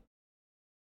 2.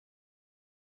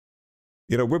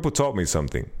 Whippo taught me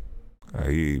something.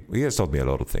 He has taught me a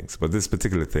lot of things, but this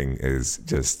particular thing is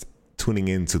just tuning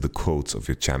into the quotes of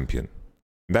your champion.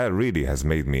 That really has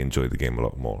made me enjoy the game a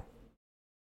lot more.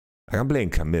 I'm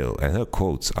playing Camille, and her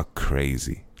quotes are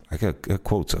crazy. Her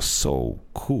quotes are so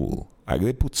cool.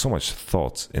 They put so much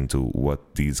thought into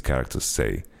what these characters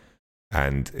say,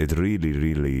 and it really,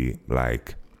 really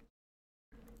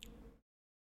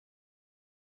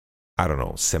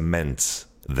cements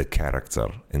the character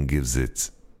and gives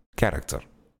it character.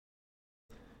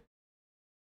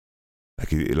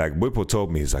 Like Boipo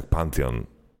told me, he's like, Pantheon.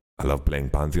 I love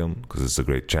playing Pantheon because it's a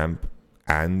great champ,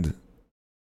 and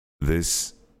the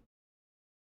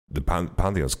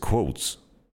Pantheon's quotes.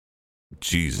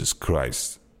 Jesus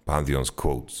Christ. Pantheon's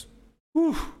quotes.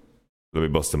 Whew. Let me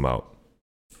bust them out.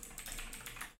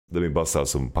 Let me bust out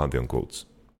some Pantheon quotes.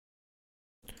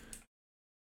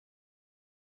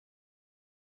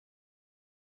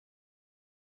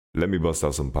 Let me bust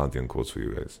out some Pantheon quotes for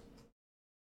you guys.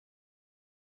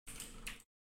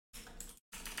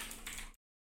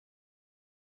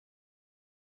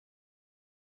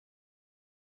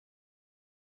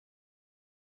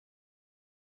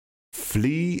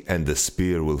 Flee and the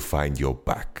spear will find your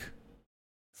back.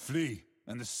 Flee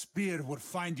and the spear will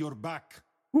find your back.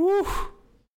 Woo!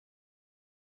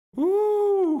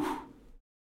 Woo!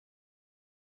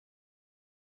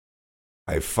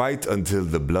 I fight until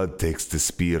the blood takes the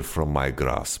spear from my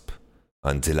grasp,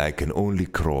 until I can only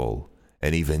crawl,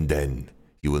 and even then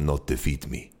you will not defeat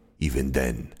me. Even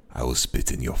then I will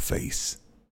spit in your face.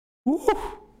 Woo!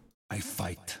 I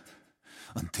fight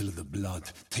until the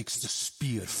blood takes the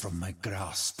spear from my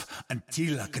grasp,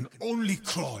 until I can only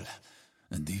crawl.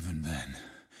 And even then,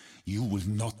 you will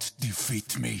not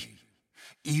defeat me.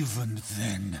 Even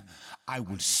then, I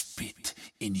will spit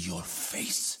in your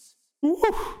face. Woo.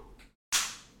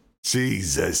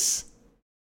 Jesus.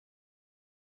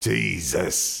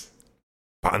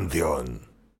 Pantheon.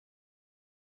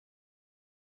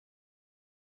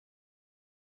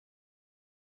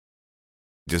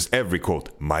 Just every quote.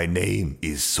 My name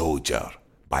is soldier.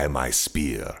 By my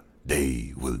spear,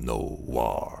 they will know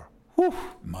war. Whew.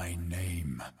 My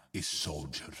name is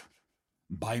soldier.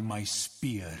 By my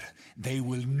spear, they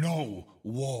will know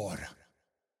war.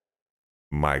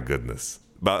 My goodness.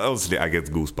 But honestly, I get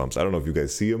goosebumps. I don't know if you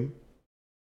guys see them.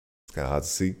 It's kind of hard to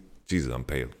see. Jesus, I'm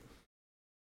pale.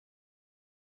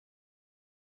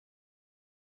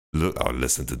 Look, oh,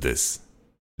 listen to this.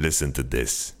 Listen to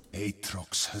this.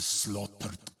 Aatrox has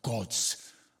slaughtered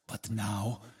gods, but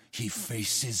now he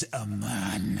faces a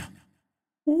man.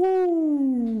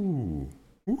 Ooh.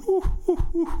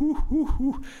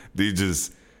 You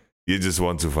just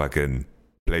want to fucking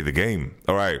play the game.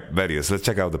 All right, Vedius, let's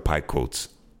check out the Pike quotes.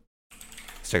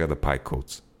 Let's check out the Pike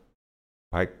quotes.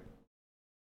 Pike.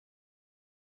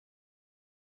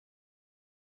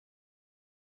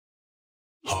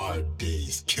 Hard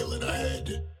days killing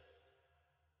ahead.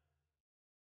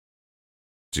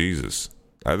 Jesus,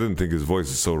 I didn't think his voice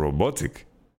is so robotic.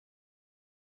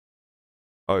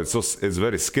 Oh, it's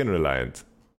very skin reliant.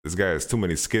 This guy has too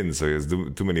many skins, so he has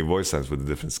too many voice lines with the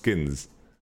different skins.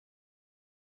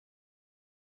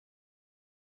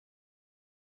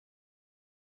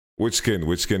 Which skin?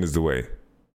 Which skin is the way?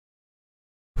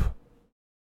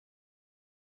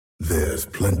 There's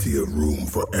plenty of room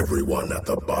for everyone at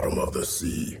the bottom of the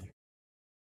sea.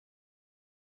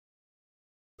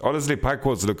 Honestly, Pike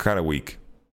quotes look kind of weak.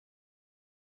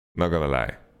 Not gonna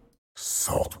lie.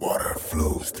 Salt water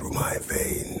flows through my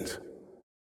veins.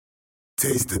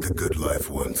 Tasted the good life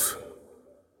once.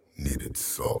 Needed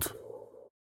salt.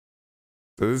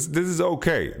 So this is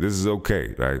okay. This is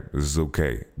okay, right? This is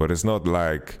okay. But it's not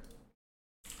like...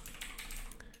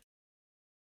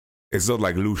 It's not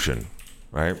like Lucian,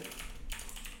 right?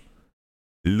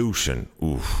 Lucian.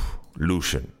 Oof.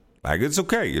 Lucian. Like, it's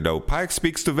okay, you know. Pike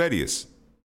speaks to Vedius.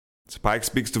 Pike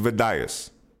speaks to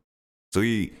Vedius. So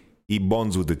he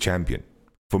bonds with the champion.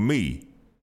 For me,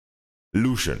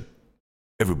 Lucian,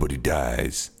 everybody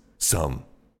dies. Some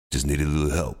just need a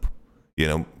little help. You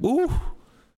know? Ooh.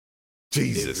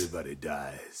 Jesus. Everybody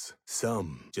dies.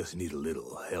 Some just need a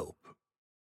little help.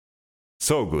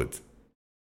 So good.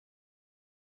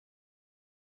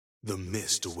 The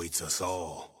mist awaits us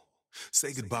all.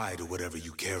 Say goodbye to whatever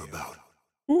you care about.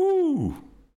 Ooh.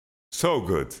 So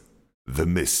good. The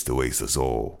mist awaits us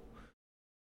all.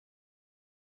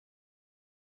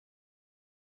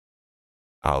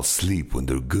 I'll sleep when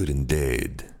they're good and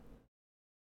dead.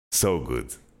 So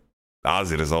good.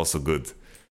 Azir is also good.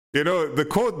 You know, the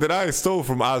quote that I stole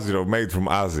from Azir, or made from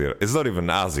Azir, it's not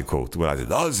even an Azir quote. When I said,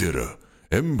 Azir,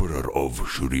 Emperor of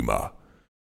Shurima.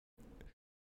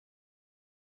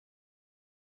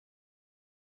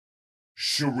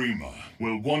 Shurima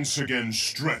will once again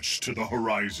stretch to the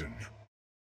horizon.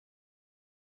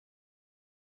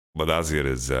 But Azir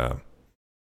is a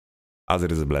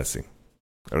blessing.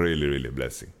 Really, really a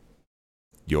blessing.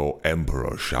 Your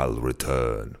emperor shall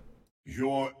return.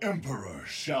 Your emperor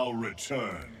shall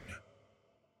return.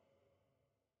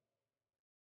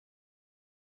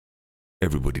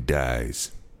 Everybody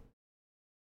dies.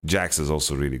 Jax is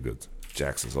also really good.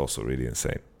 Jax is also really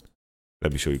insane.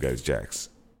 Let me show you guys Jax.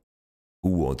 Who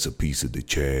wants a piece of the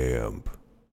champ?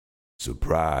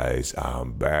 Surprise,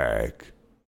 I'm back.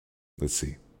 Let's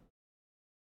see.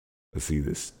 Let's see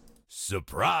this.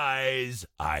 Surprise,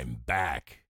 I'm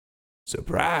back.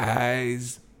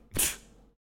 Surprise.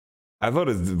 I thought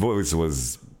his voice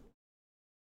was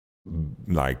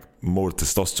like more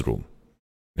testosterone,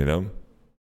 you know?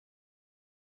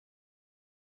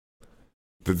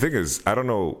 The thing is, I don't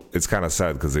know, it's kind of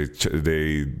sad because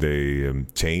they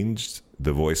changed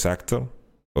the voice actor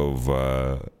of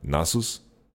Nasus.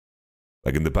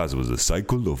 Like in the past, it was the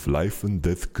cycle of life and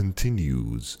death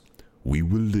continues. We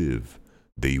will live,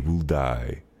 they will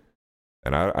die.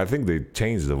 And I think they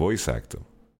changed the voice actor.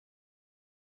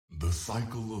 The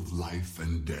cycle of life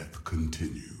and death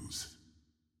continues.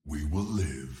 We will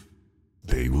live.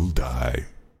 They will die.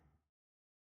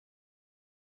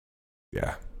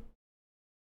 Yeah.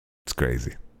 It's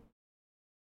crazy.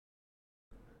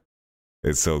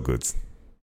 It's so good.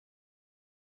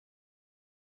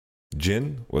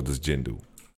 Jin? What does Jin do?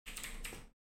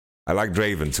 I like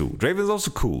Draven too. Draven's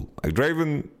also cool. Like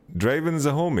Draven's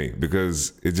a homie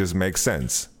because it just makes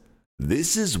sense.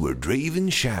 This is where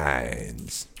Draven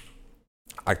shines.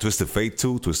 Like Twisted Fate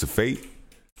too. Twisted Fate.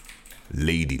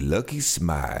 Lady Lucky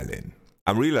smiling.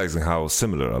 I'm realizing how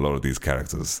similar a lot of these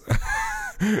characters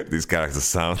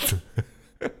sound.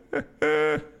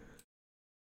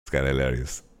 It's kind of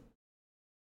hilarious.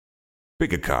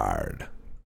 Pick a card.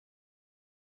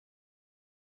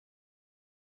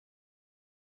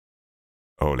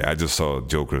 Holy, I just saw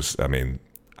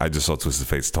I just saw Twisted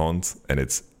Fate's taunt, and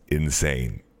it's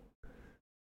insane.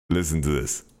 Listen to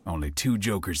this. Only 2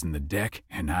 jokers in the deck,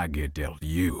 and I get dealt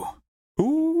you.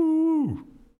 Ooh.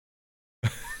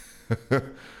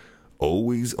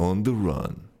 Always on the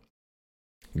run.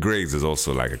 Graves is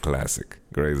also like a classic.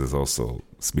 Graves is also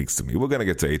speaks to me. We're gonna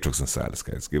get to Aatrox and Silas,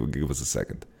 guys. Give us a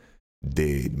second.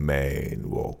 Dead man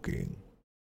walking.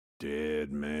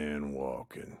 Dead man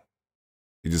walking.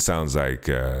 He just sounds like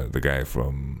the guy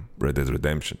from Red Dead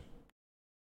Redemption.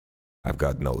 I've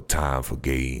got no time for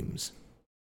games.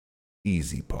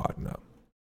 Easy, partner.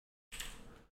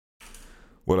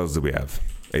 What else do we have?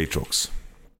 Aatrox.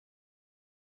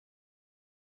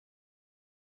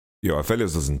 Yo,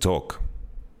 Aphelios doesn't talk.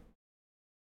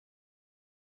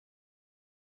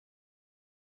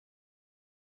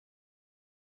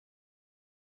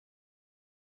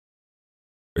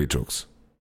 Aatrox.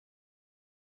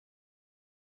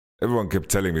 Everyone kept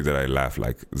telling me that I laugh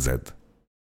like Zed.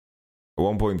 At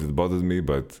one point it bothered me,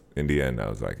 but in the end I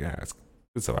was like, yeah,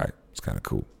 it's alright. It's kind of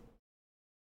cool.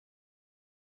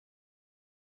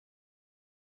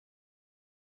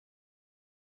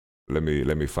 Let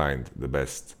me find the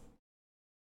best.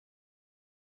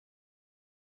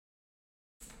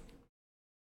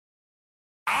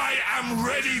 I am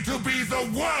ready to be the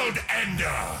world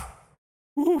ender.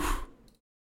 Woo.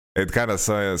 It kind of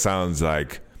sounds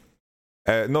like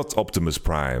not Optimus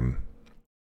Prime.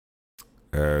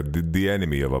 The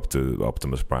enemy of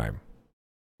Optimus Prime.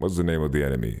 What's the name of the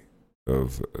enemy?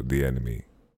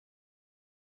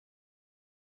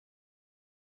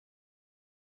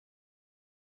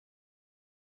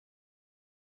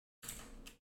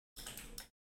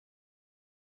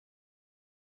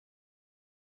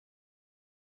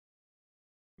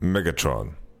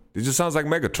 Megatron. It just sounds like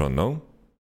Megatron, no?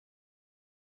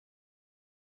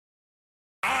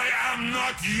 I am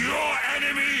not your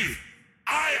enemy.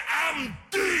 I am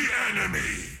the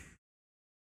enemy.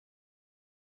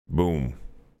 Boom.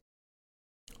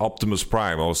 Optimus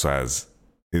Prime also has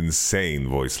insane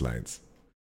voice lines.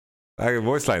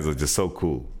 Voice lines are just so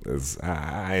cool.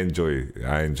 I enjoy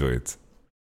it.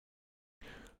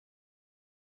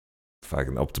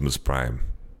 Fucking Optimus Prime.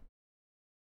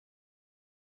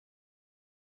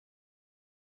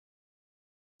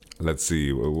 Let's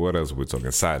see, what else are we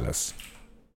talking? Silas.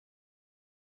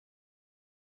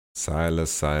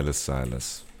 Silas. Let's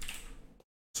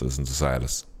listen to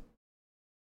Silas.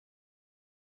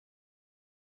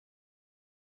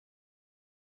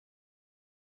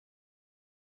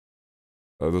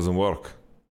 That doesn't work.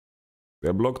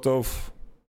 They're blocked off.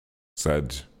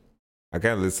 Sad. I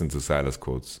can't listen to Silas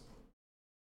quotes.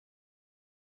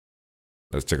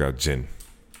 Let's check out Jin.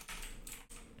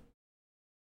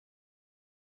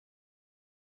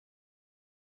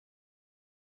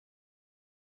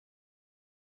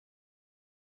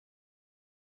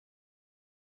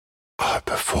 Our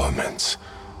performance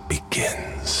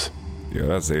begins. Yeah,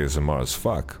 that's ASMR as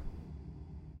fuck.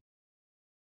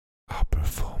 Our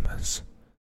performance,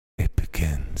 it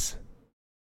begins.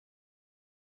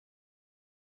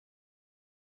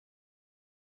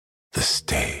 The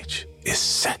stage is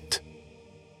set.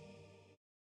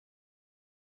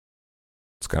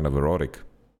 It's kind of erotic.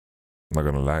 I'm not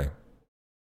gonna lie.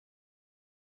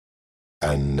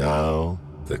 And now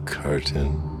the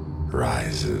curtain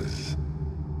rises.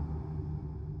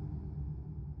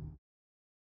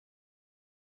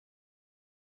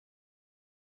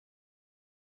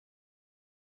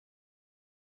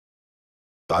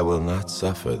 I will not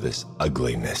suffer this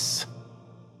ugliness.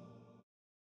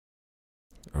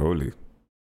 Holy.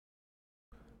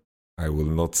 I will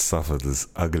not suffer this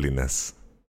ugliness.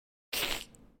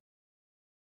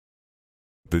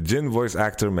 The Jin voice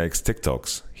actor makes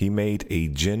TikToks. He made a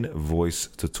Jin voice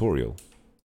tutorial.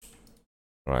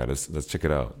 Alright, let's check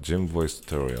it out. Jin voice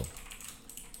tutorial.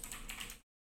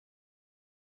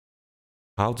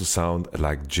 How to sound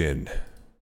like Jin.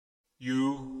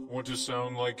 You want to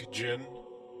sound like Jin?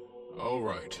 All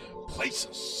right,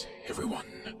 places,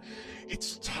 everyone.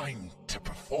 It's time to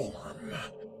perform.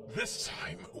 This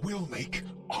time we'll make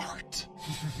art.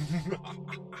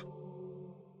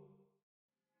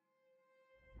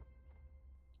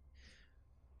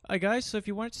 Hi guys, so if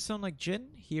you wanted to sound like Jin,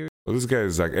 here. Well, this guy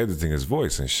is like editing his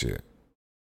voice and shit.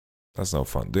 That's no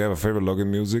fun. Do you have a favorite login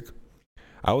music?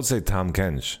 I would say Tom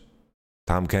Kench.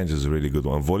 Tom Kench is a really good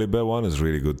one. Volleyball one is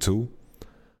really good too.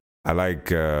 I like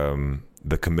the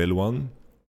Camille one.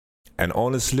 And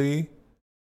honestly,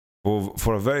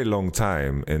 for a very long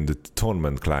time in the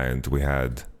tournament client we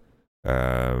had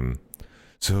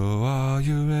so are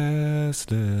you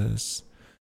restless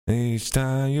each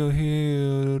time you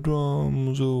hear the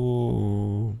drums,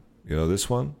 oh, you know this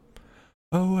one,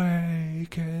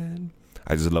 awaken.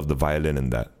 I just love the violin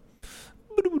in that.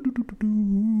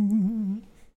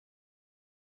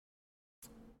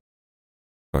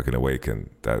 Fucking awaken.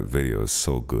 That video is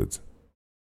so good.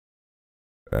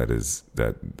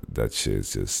 That shit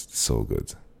is just so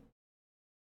good.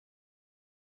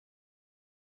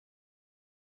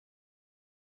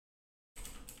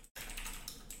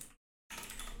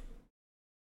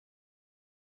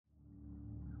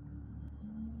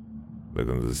 Look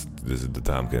at this. This is the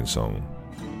Tamkin song.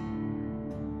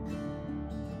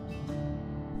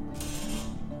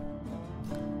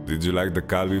 Did you like the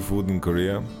kalbi food in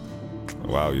Korea?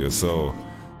 Wow, you're so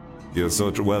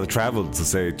well traveled to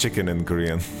say chicken in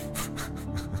Korean.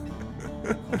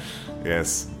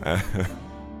 Yes.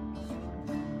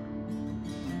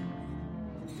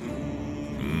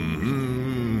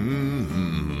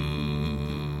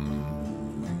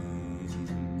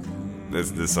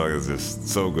 This song is just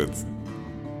so good.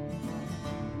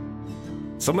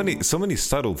 So many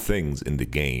subtle things in the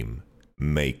game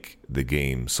make the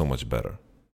game so much better.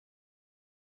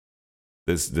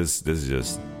 This is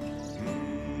just.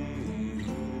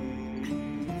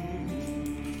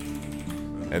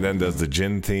 And then there's the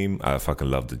Jin theme. I fucking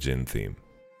love the Jin theme.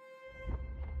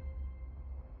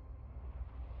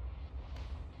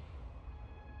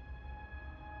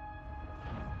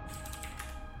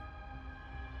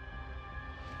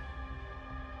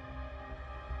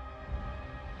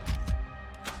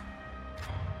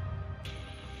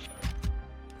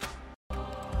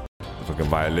 Fucking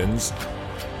violins.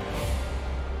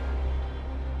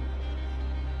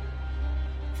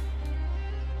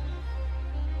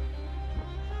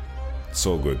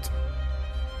 So good.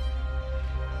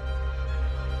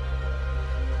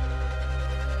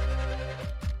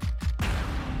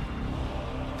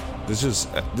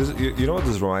 You know what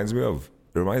this reminds me of?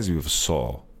 It reminds me of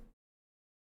Saw.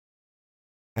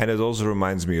 And it also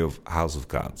reminds me of House of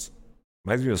Cards.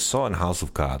 Reminds me of Saw and House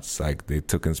of Cards. Like they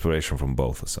took inspiration from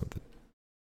both or something.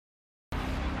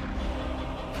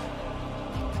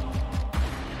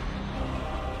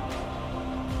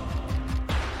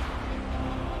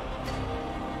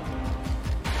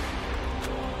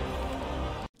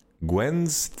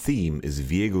 Gwen's theme is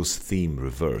Viego's theme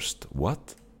reversed.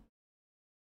 What?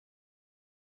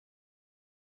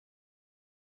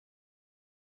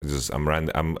 I'm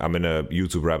in a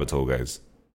YouTube rabbit hole, guys.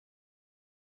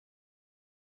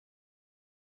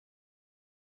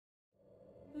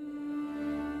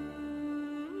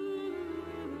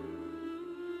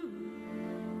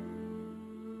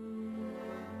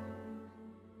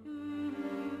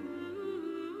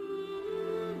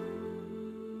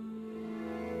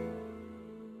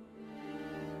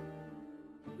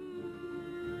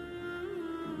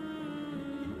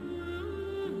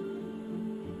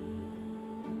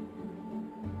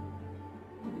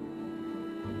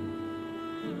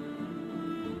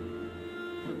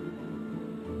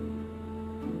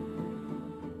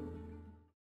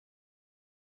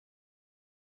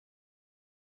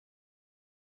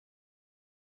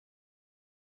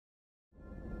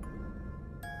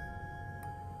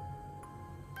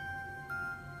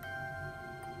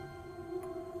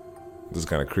 This is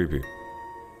kind of creepy.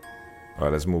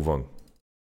 Alright, let's move on.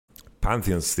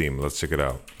 Pantheon's theme, let's check it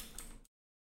out.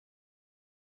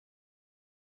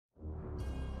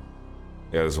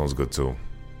 Yeah, this one's good too.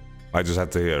 I just had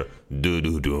to hear do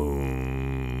do do,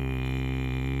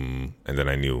 and then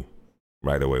I knew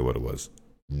right away what it was.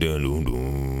 Do do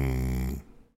do.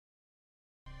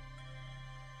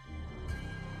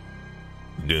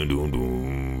 Do do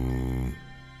do.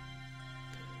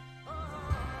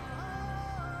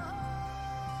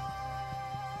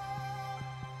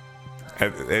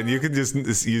 And you can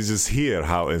just hear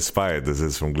how inspired this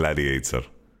is from Gladiator.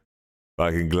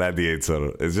 Fucking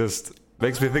Gladiator. It just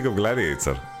makes me think of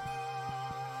Gladiator.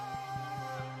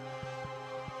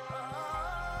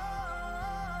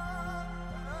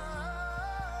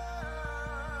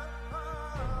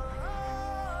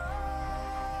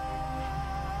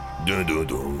 Dun, dun,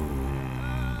 dun.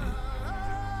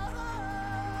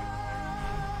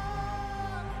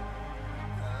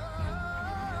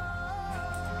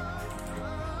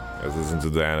 Let's listen to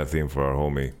the Diana theme for our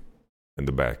homie in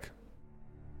the back.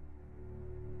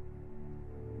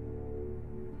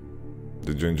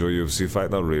 Did you enjoy UFC fight?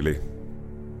 Not really.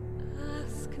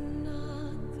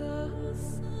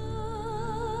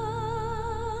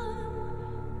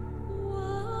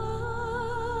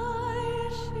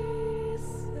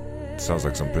 Sounds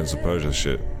like some Prince of Persia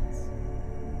shit.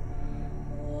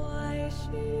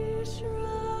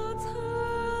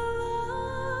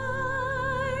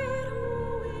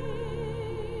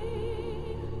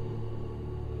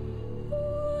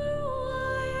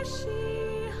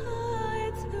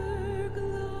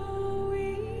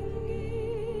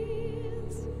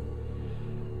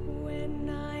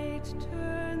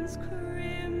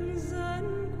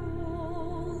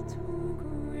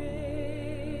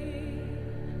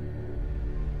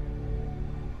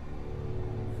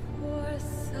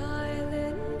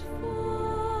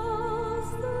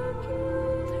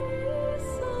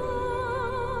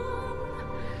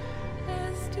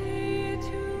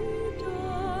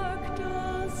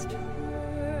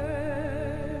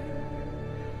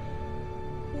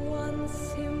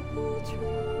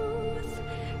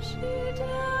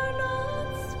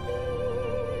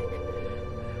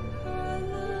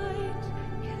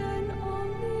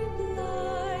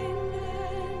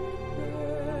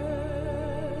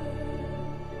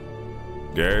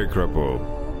 Yeah, cripple.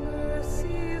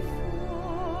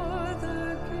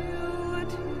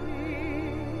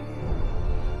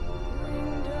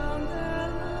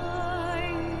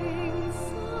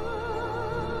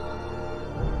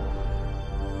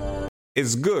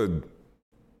 It's good,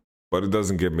 but it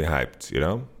doesn't get me hyped, you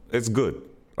know? It's good.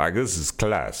 Like, this is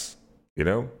class, you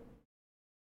know?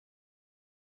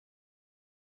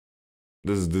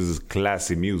 This is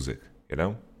classy music, you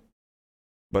know?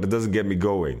 But it doesn't get me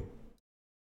going.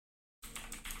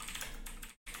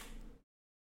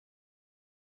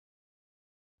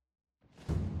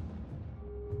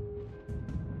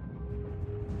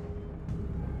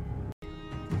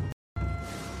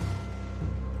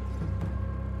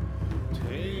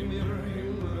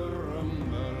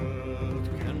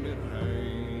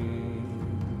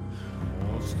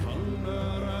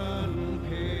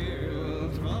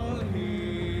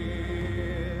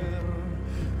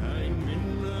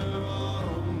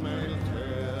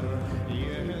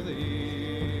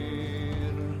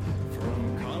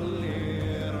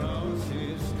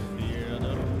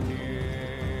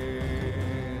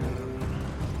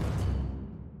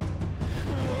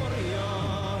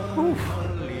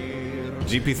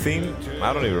 GP theme?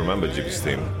 I don't even remember GP's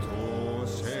theme.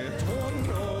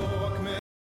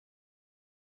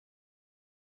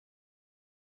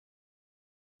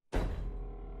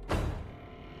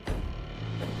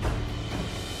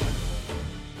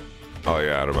 Oh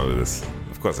yeah, I remember this.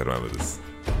 Of course I remember this.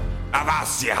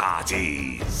 Avast ye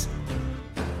hearties,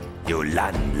 you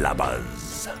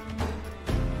landlubbers.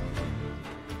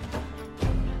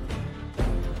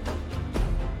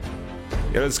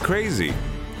 Yeah, it's crazy.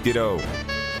 You know,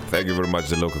 thank you very much,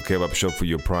 the local kebab shop, for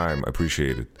your prime. I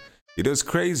appreciate it. It is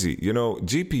crazy. You know,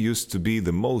 GP used to be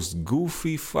the most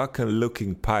goofy fucking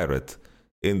looking pirate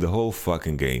in the whole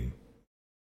fucking game.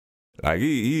 Like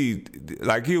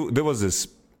there was this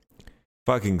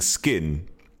fucking skin.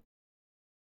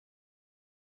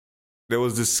 There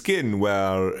was this skin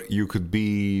where you could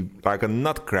be like a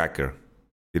nutcracker,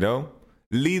 you know?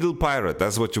 Little pirate,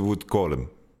 that's what you would call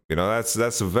him. You know,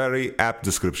 that's a very apt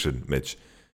description, Mitch.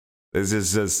 This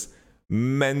is just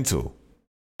mental.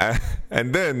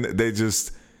 And then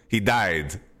he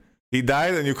died. He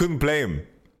died and you couldn't play him.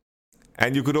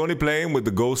 And you could only play him with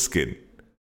the ghost skin.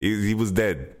 He was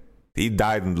dead. He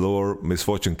died in lore,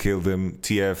 misfortune killed him,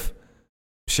 TF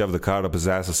shoved the card up his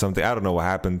ass or something. I don't know what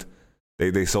happened.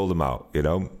 They sold him out, you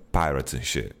know? Pirates and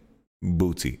shit.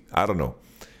 Booty. I don't know.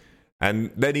 And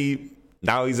then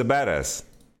now he's a badass.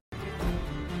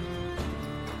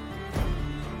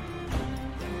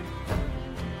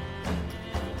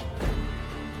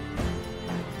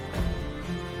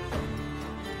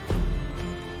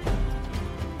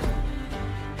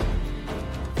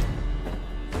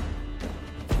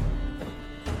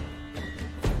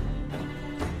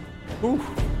 Ooh.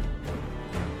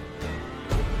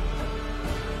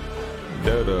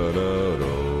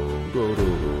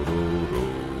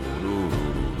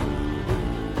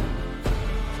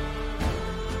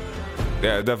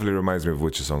 Yeah, it definitely reminds me of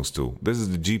Witcher songs too. This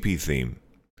is the GP theme.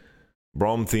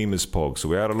 Brom theme is Pog, so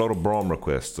we had a lot of Brom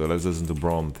requests, so let's listen to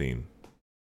Brom theme.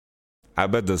 I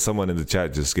bet there's someone in the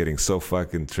chat just getting so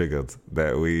fucking triggered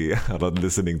that we are not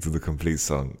listening to the complete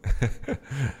song.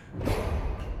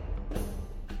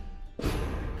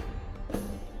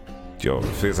 Yo, it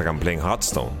feels like I'm playing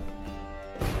Hearthstone.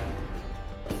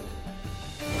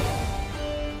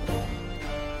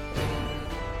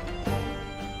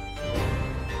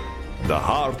 The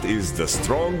heart is the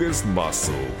strongest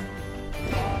muscle.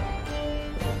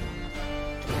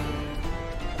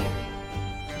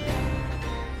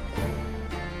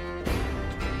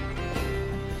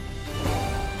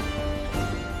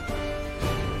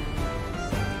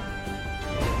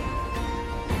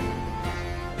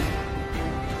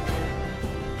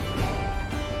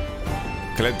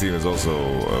 Clementine is also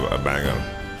a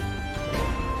banger.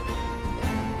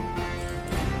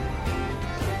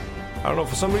 I don't know,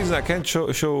 for some reason I can't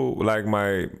show like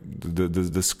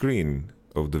the screen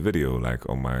of the video like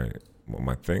on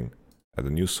my thing. At the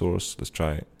news source, let's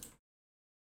try it.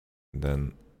 And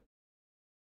then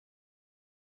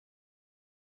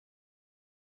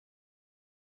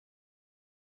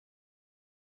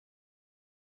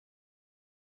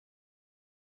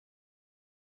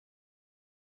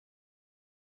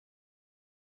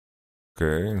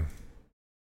okay.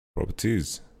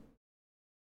 Properties.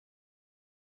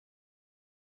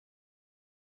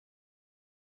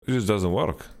 It just doesn't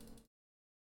work.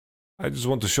 I just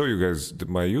want to show you guys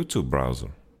my YouTube browser. I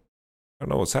don't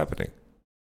know what's happening.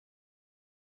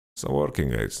 It's not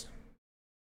working, guys.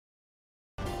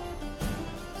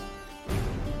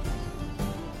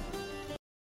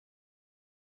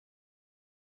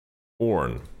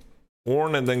 Orn.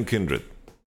 Orn and then Kindred.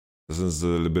 This is a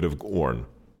little bit of Orn.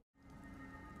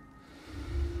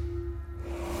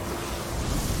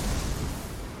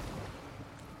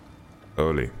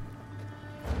 Early.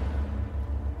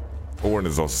 Orn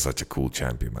is also such a cool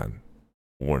champion, man.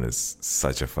 Orn is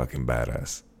such a fucking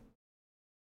badass.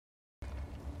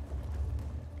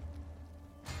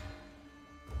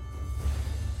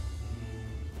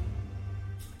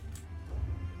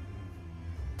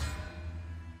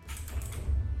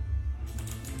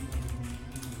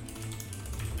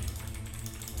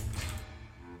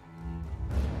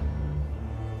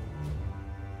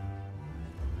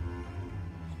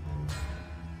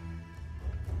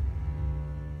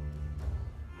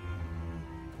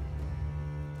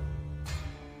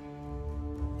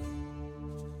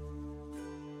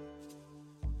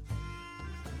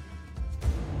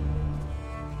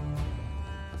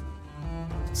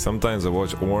 Sometimes I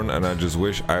watch Orn and I just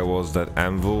wish I was that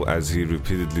anvil as he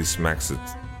repeatedly smacks it.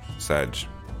 Sag.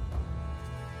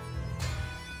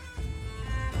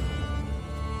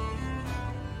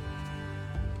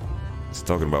 He's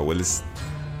talking about Willis.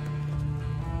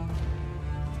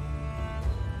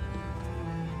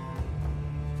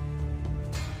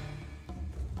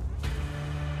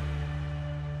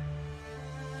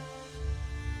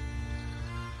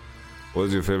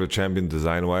 What's your favorite champion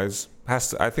design-wise?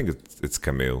 I think it's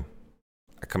Camille.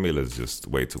 Camille is just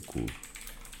way too cool.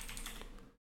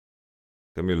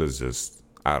 Camille is just,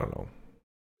 I don't know.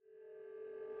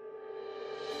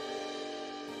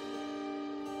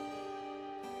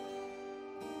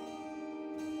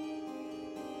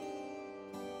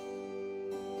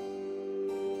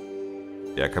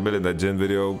 Yeah, Camille in that Jin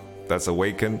video, that's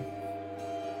Awaken.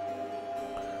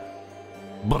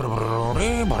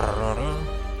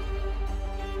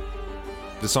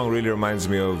 This song really reminds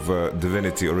me of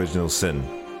Divinity Original Sin.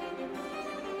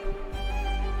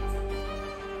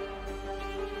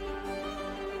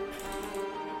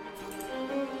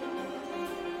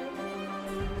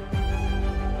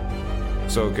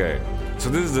 So okay, so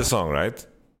this is the song, right?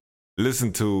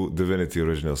 Listen to Divinity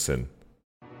Original Sin.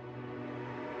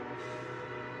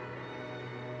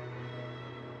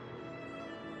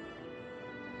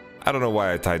 I don't know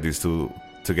why I tied these two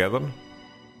together.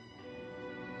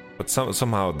 But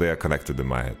somehow they are connected in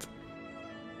my head.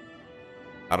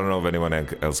 I don't know if anyone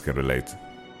else can relate.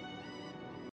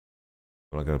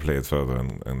 I'm not gonna play it further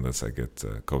unless I get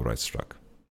copyright struck.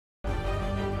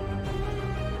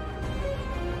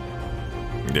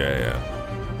 Yeah,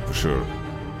 for sure.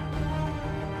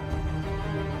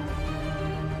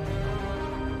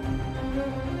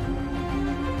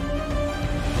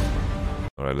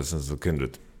 Alright, listen to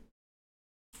Kindred.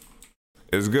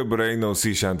 It's good, but ain't no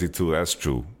sea shanty too. That's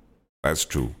true. That's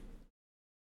true.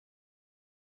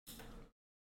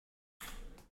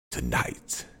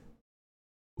 Tonight,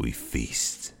 we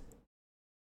feast.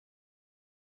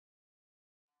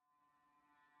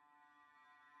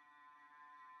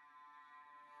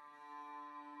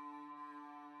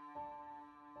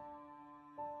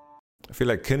 I feel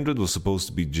like Kindred was supposed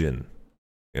to be Jin,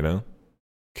 you know?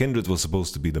 Kindred was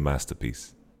supposed to be the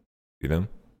masterpiece, you know?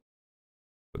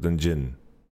 But then Jin.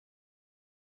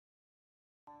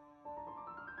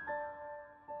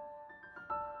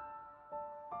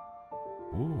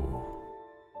 Ooh.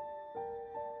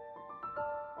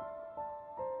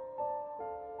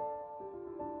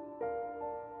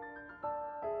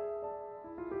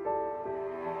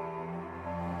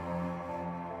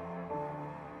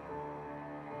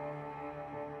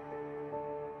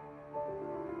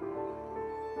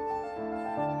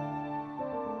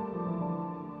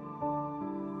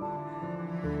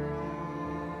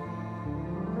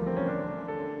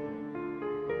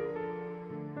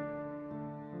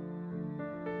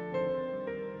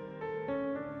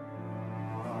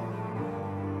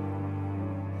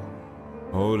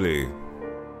 Holy.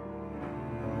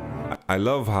 I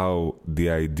love how the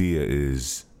idea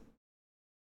is.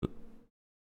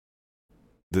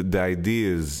 The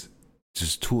idea is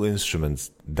just two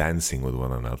instruments dancing with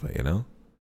one another, you know?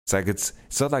 It's like it's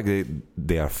not like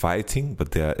they are fighting,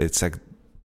 but it's like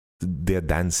they're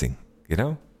dancing, you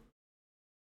know?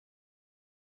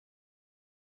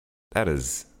 That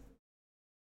is.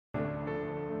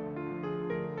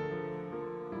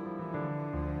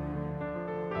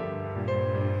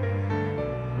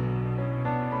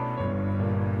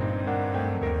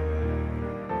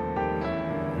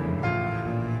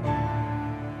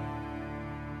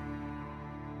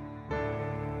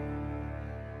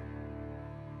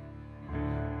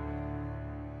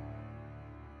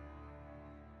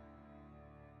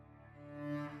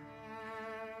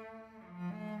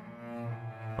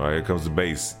 All right, here comes the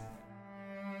bass.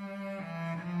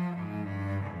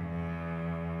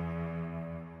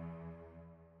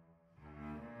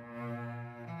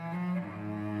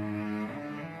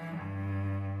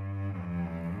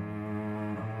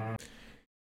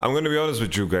 I'm gonna be honest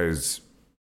with you guys.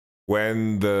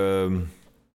 When the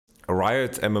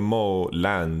Riot MMO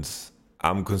lands,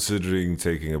 I'm considering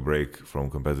taking a break from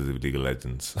competitive League of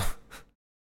Legends.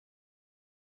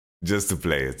 Just to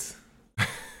play it.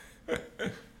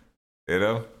 You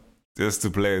know? Just to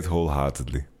play it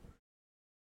wholeheartedly.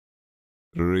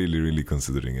 Really, really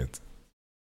considering it.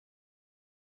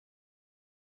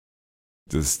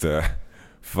 Just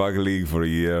fuck League for a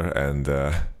year and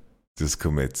just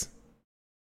commit.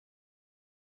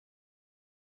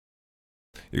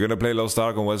 You're gonna play Lost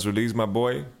Ark on West release, my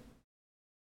boy?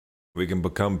 We can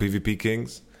become PvP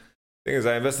kings. Thing is,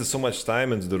 I invested so much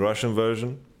time into the Russian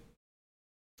version.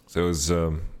 So it was,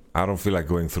 I don't feel like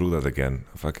going through that again.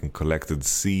 I fucking collected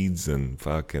seeds and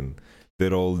fucking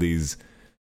did all these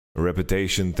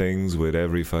reputation things with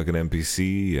every fucking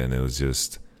NPC, and it was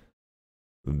just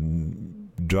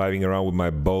driving around with my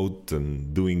boat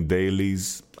and doing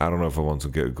dailies. I don't know if I want to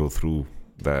go through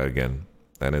that again.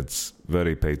 And it's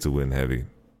very pay to win heavy.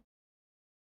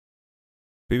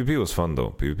 PvP was fun though.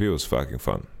 PvP was fucking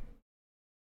fun.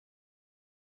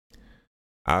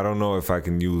 I don't know if I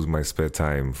can use my spare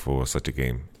time for such a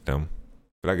game, you know?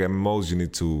 Like MMOs, you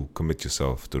need to commit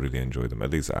yourself to really enjoy them.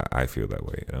 At least I feel that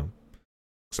way, you know?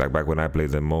 It's like back when I played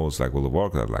MMOs like World of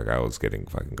Warcraft, like I was getting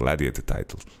fucking gladiator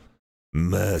titles.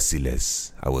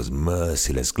 Merciless. I was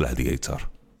merciless gladiator.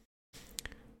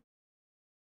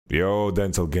 Yo,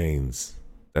 Dental Gains.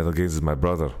 Dental Gains is my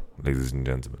brother, ladies and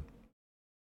gentlemen.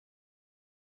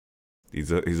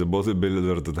 He's a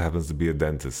bodybuilder that happens to be a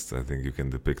dentist. I think you can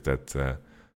depict that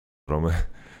from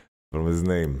his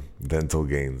name, Dental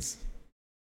Gains.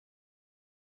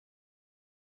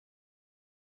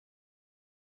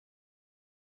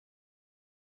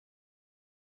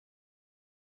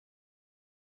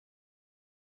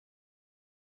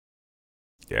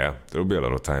 Yeah, there will be a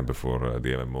lot of time before the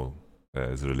MMO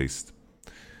is released.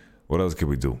 What else can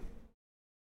we do?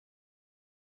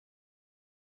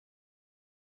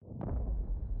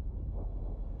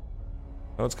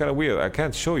 Oh, it's kind of weird. I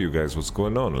can't show you guys what's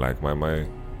going on. Like my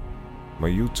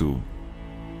YouTube.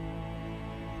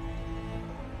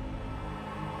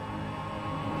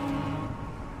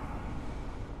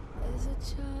 As a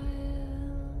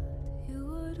child, you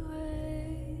would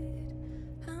wait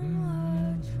and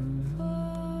watch from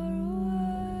far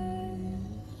away.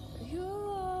 You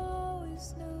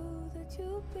always knew that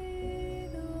you'd be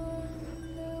the one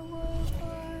that would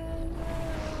find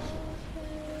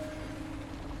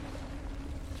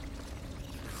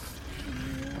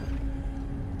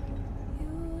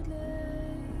you'd lay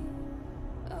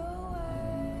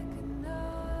awake at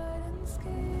night and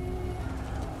scheme.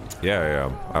 Yeah.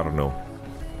 I don't know.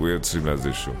 Weird Streamlabs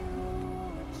issue.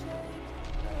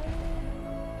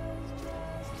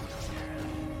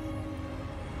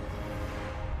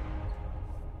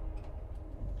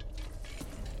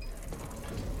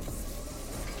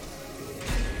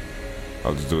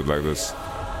 I'll just do it like this.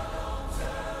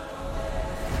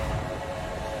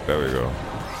 There we go.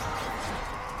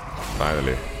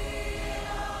 Finally.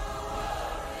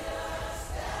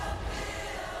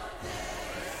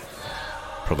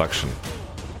 Production.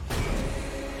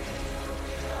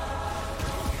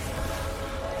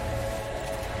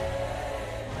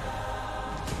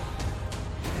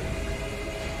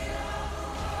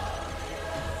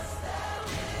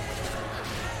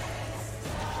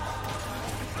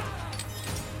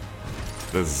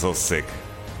 This is so sick.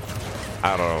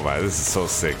 I don't know why. This is so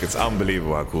sick. It's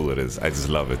unbelievable how cool it is. I just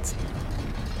love it.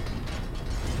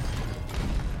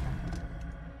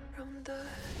 from the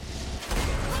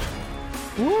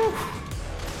Woo!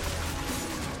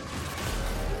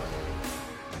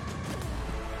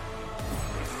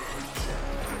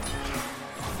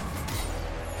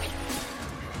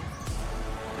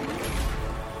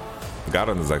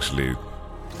 Garen is actually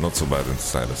not so bad into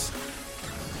Silas.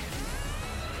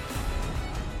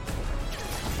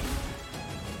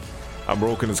 I'm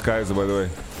broken in skies, by the way.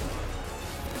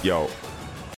 Yo,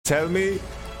 tell me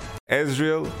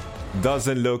Ezreal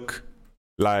doesn't look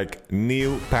like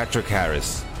Neil Patrick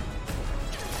Harris.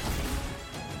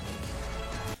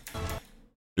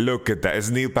 Look at that. It's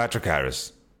Neil Patrick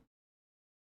Harris.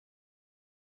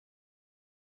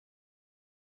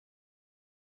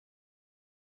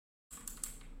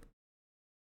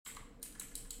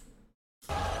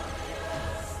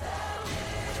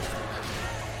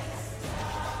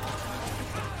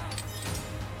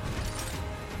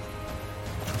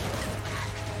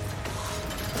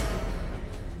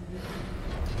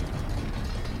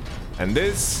 And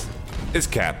this is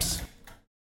Caps.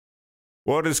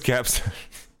 What is Caps?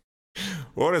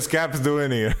 What is Caps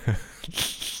doing here?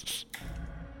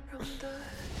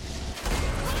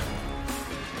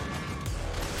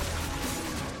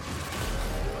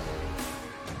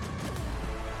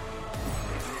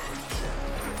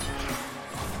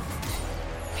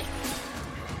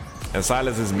 And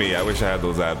Silas is me. I wish I had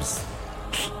those abs.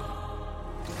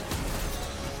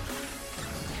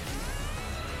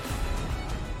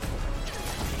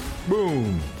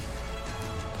 Boom.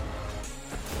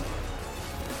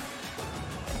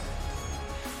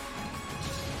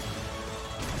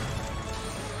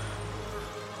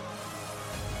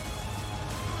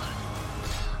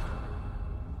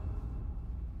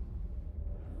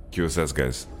 QSS,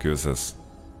 guys. QSS.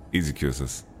 Easy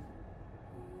QSS.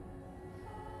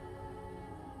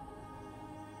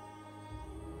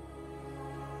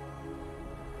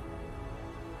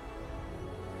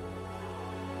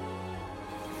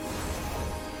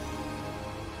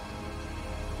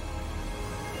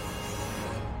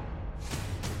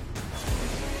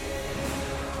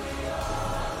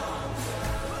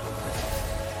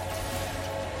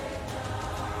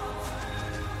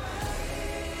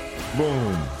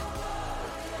 Boom.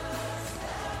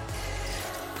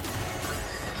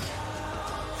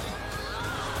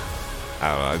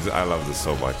 I don't know, I love this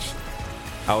so much.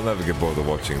 I'll never get bored of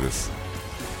watching this.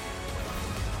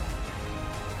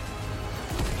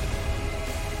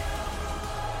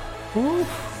 Woo.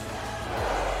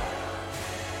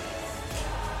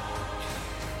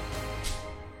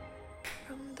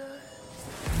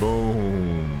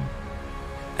 Boom.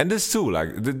 And this too,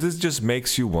 like, this just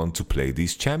makes you want to play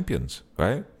these champions,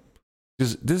 right?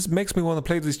 This makes me want to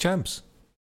play these champs.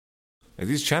 And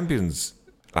these champions,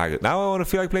 like, now I want to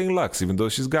feel like playing Lux, even though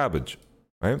she's garbage,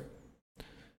 right?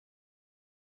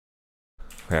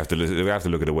 We have to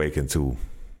look at Awaken too.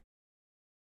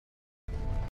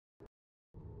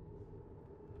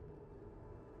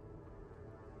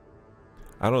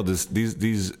 I don't know,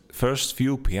 these first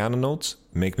few piano notes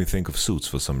make me think of Suits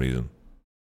for some reason.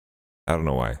 I don't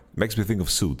know why. It makes me think of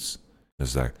Suits.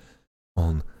 It's like,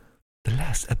 on the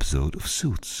last episode of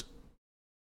Suits.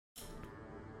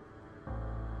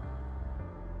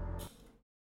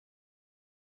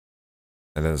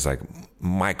 And then it's like,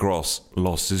 Mike Ross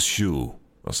lost his shoe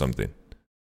or something.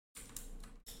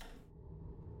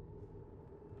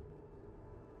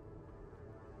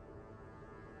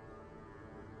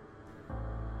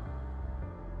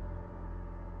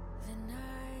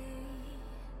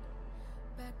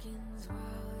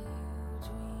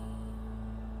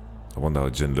 I wonder how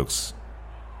Jin looks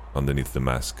underneath the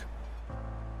mask.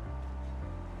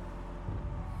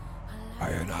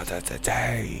 Are you not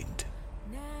entertained?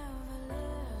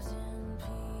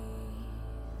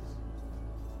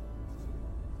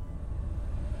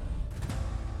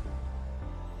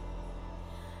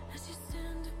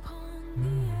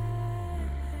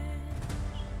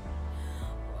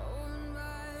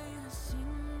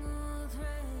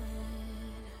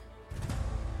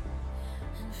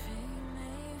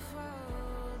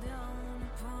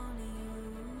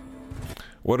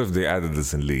 What if they added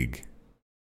this in League?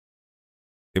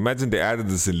 Imagine they added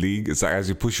this in League. It's like as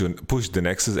you push the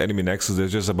Nexus, enemy Nexus,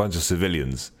 there's just a bunch of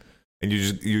civilians, and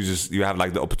you have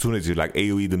like the opportunity to like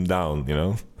AOE them down, you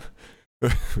know?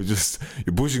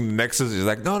 You're pushing the Nexus. It's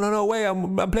like no wait,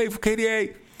 I'm playing for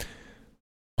KDA.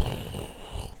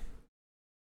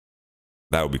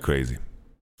 That would be crazy.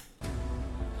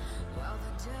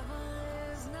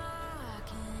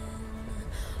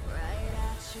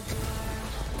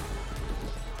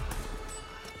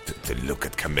 Look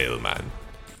at Camille, man.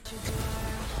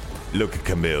 Look at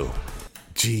Camille.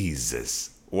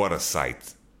 Jesus, what a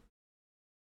sight.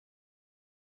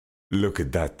 Look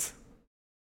at that.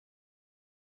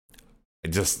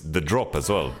 And just the drop as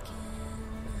well.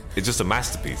 It's just a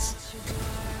masterpiece.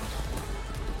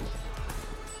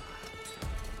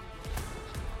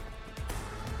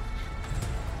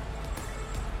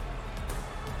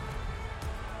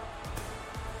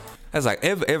 It's like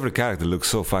every character looks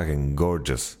so fucking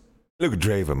gorgeous. Look at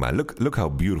Draven, man. Look how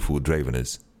beautiful Draven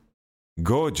is.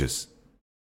 Gorgeous.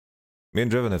 Me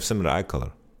and Draven have similar eye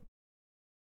color.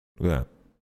 Yeah.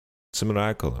 Similar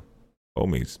eye color.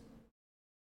 Homies.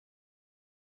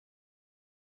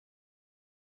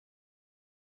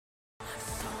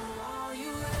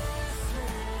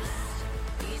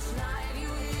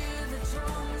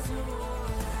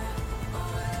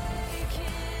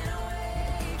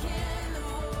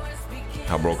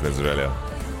 How broken is Aurelia?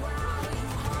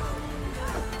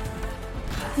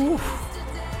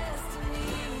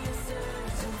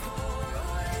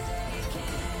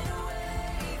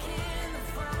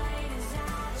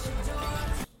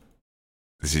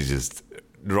 She just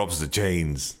drops the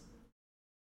chains.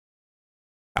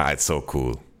 It's so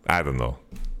cool. I don't know.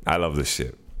 I love this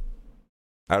shit.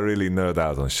 I really nerd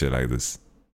out on shit like this.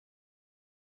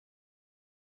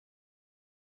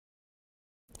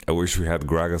 I wish we had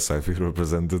Gragas Saifi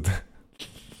represented.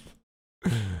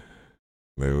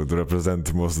 They would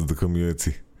represent most of the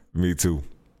community. Me too.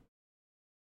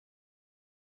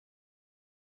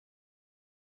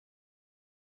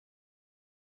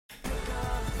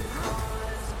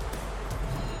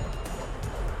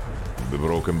 The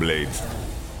broken blade.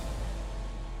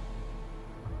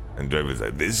 And Draven's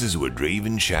like, this is where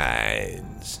Draven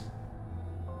shines.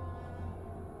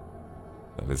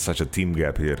 There's such a team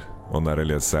gap here on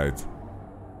Aurelia's side.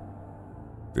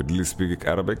 Did Lee speak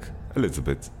Arabic? A little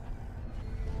bit.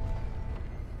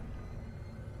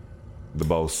 The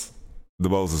boss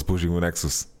is pushing the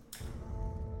Nexus.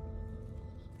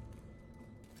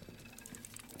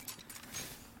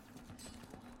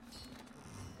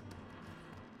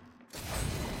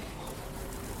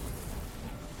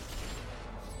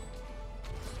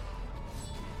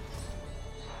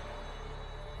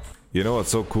 You know what's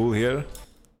so cool here?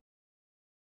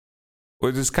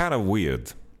 Which is kind of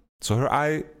weird. So her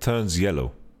eye turns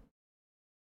yellow.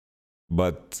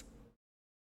 But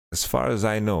as far as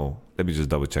I know, let me just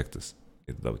double check this.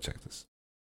 Let me double check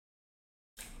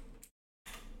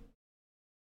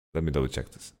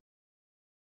this.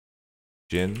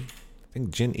 Jin. I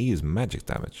think Jin E is magic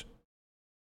damage.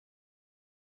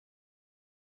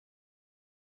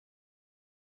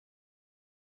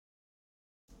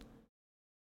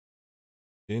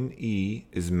 Jin E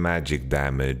is magic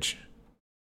damage.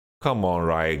 Come on,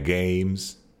 Riot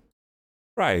Games.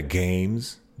 Riot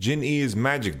Games. Jin E is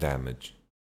magic damage.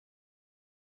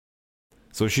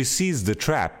 So she sees the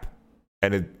trap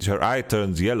and her eye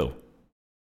turns yellow.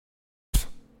 Pfft,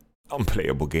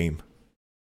 unplayable game.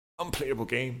 Unplayable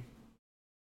game.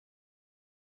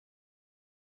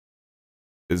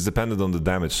 It's dependent on the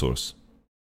damage source.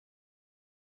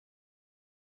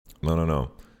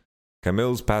 No.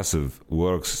 Camille's passive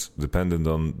works dependent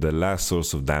on the last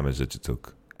source of damage that you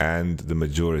took and the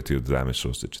majority of the damage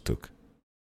source that you took.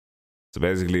 So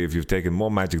basically, if you've taken more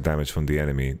magic damage from the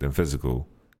enemy than physical,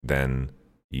 then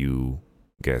you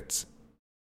get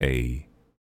a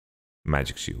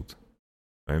magic shield.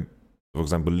 Right? For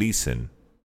example, Lee Sin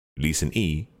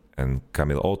E, and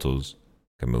Camille autos,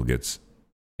 Camille gets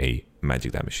a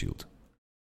magic damage shield.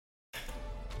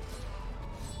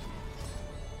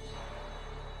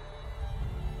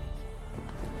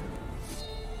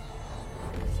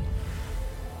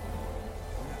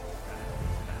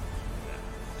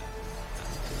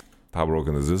 How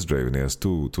broken is this Draven? He has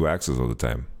two axes all the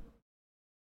time.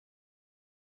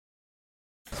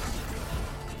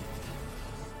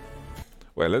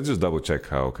 Well, let's just double check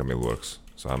how Camille works,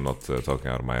 so I'm not talking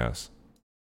out of my ass.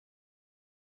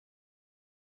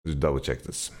 Just double check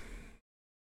this.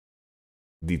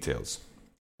 Details.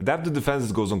 Adaptive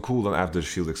defenses goes on cooldown after the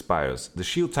shield expires. The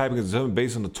shield typing is determined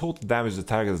based on the total damage the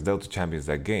target has dealt to champions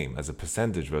that game, as a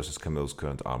percentage versus Camille's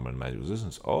current armor and magic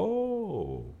resistance.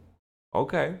 Oh,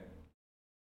 okay.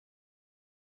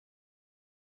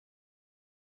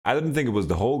 I didn't think it was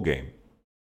the whole game.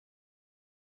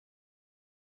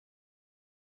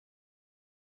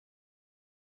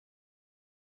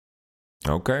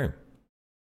 Okay.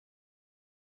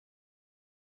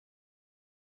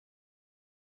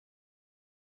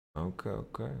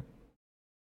 Okay.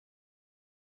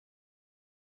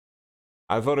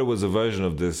 I thought it was a version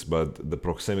of this, but the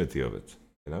proximity of it,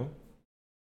 you know?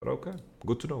 But okay,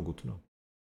 good to know.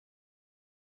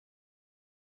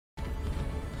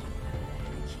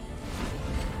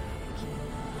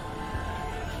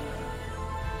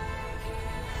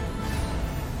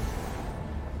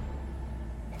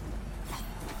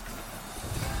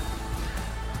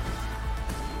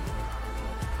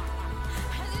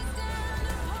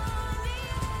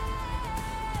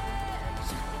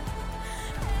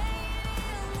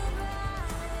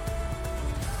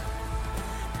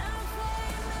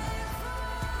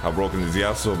 How broken is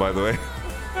Yasuo, by the way?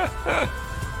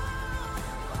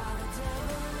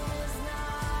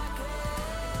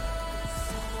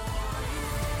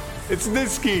 It's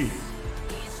Nisky!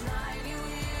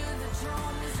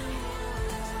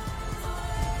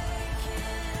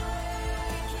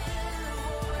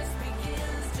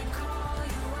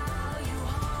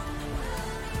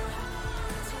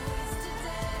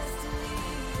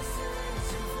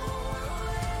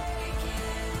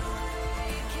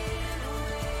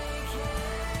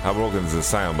 How broken is the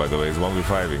Sion, by the way? He's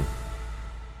 1v5ing.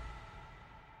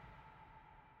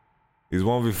 He's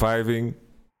 1v5ing.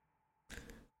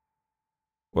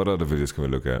 What other videos can we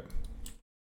look at?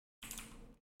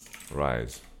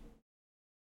 Rise.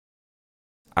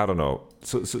 I don't know.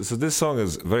 So this song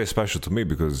is very special to me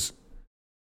because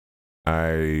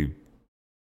I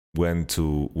went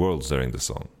to Worlds during the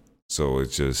song. So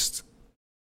it's just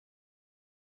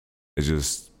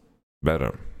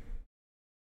better.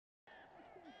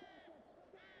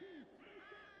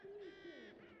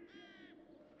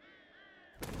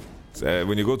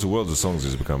 When you go to Worlds, the songs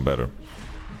just become better.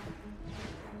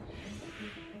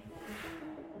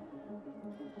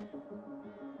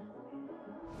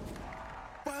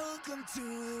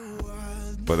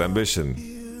 But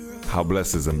Ambition, how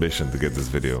blessed is Ambition to get this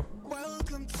video?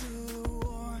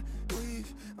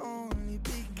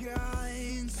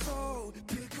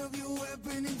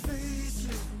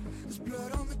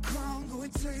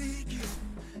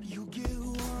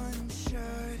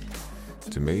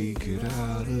 To make it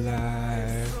out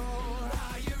alive.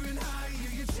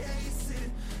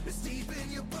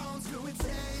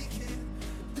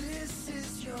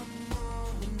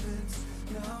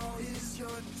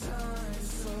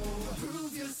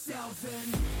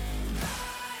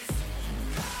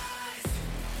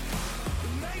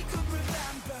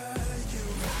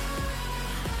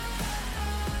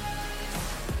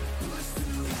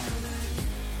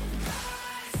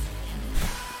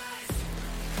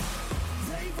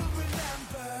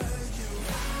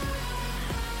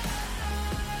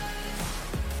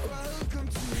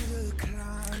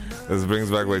 This brings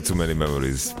back way too many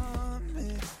memories.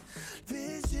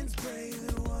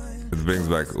 It brings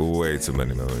back way too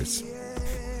many memories.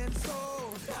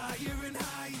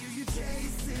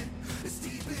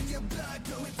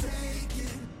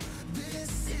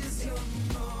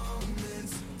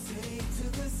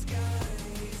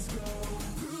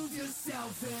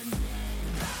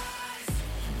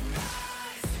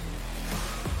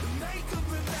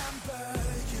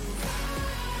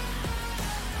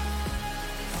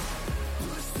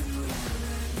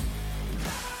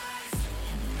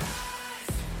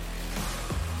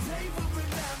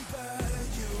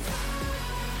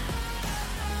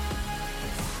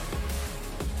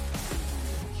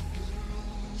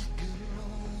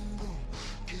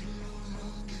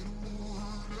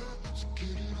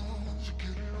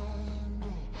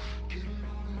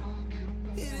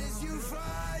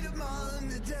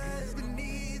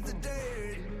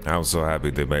 I'm so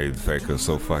happy they made Faker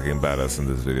so fucking badass in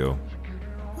this video.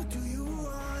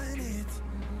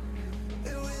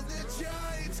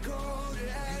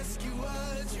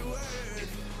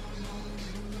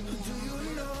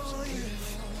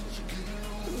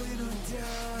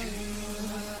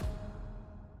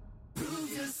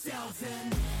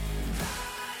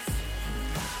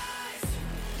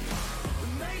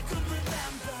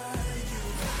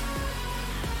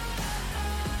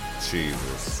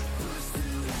 Jesus.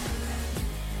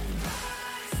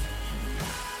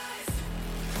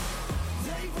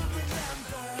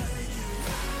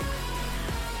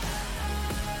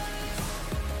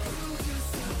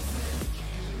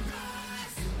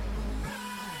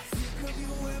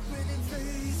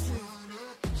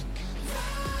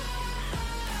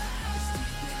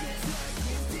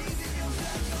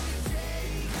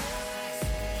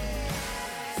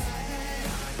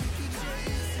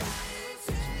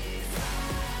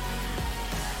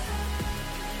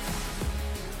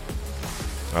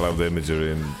 I love the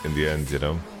imagery in the end, you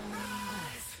know?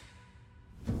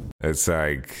 It's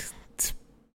like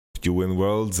you win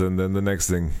worlds and then the next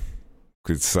thing,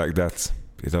 it's like that,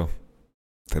 you know?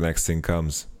 The next thing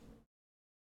comes.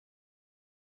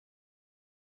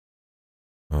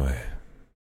 Oh, yeah.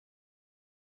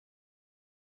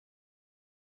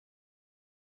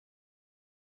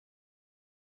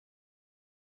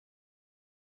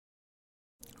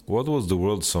 What was the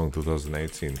world song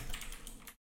 2018?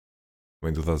 I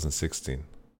mean 2016.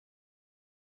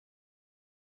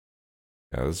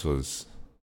 Yeah, this was...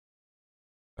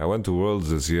 I went to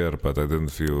Worlds this year, but I didn't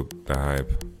feel the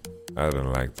hype. I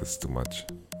didn't like this too much.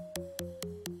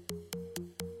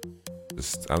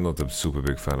 I'm not a super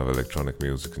big fan of electronic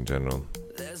music in general.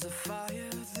 There's a fire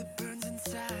that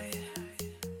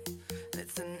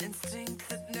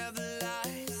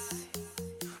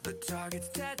targets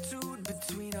tattooed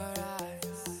between our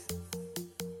eyes.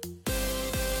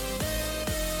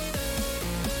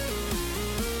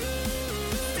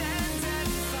 Stand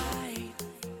and fight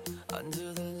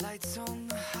under the lights on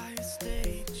the higher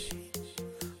stage.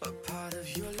 A part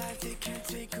of your life they can't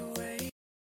take away.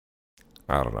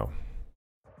 I don't know.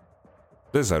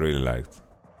 This I really liked.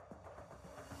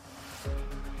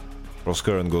 Cross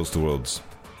Current goes to Worlds.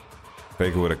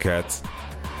 Faker with a cat.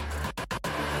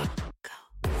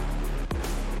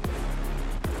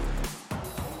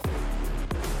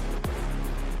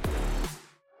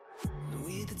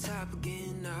 We the top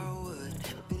again now would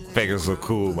Faker's so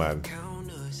cool, man.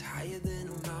 count us higher than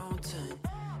a mountain.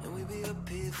 And we be up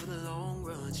here for the long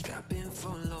run, strap in for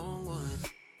a long one.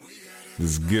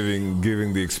 Just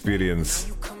giving the experience.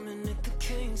 You coming at the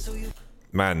king, so you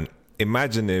Man,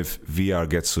 imagine if VR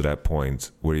gets to that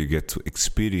point where you get to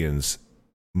experience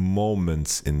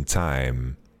moments in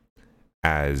time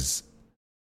as...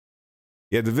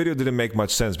 Yeah, the video didn't make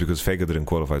much sense because Faker didn't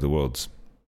qualify to Worlds.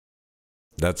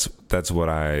 That's what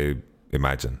I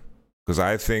imagine. Because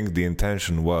I think the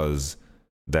intention was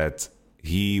that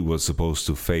he was supposed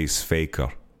to face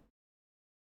Faker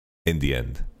in the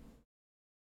end.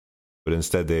 But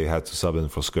instead they had to sub in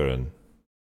for Skurren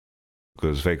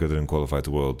because Faker didn't qualify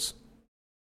to Worlds.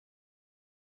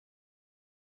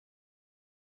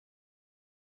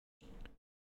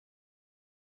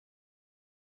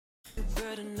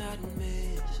 better not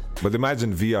miss. But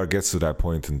imagine VR gets to that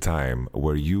point in time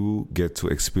where you get to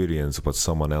experience what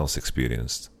someone else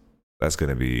experienced. That's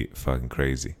gonna be fucking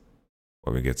crazy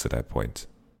when we get to that point.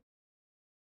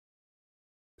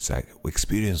 It's like, we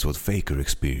experience what Faker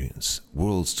experienced,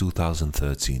 Worlds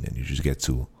 2013, and you just get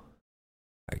to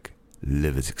like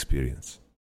live its experience.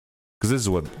 Because this is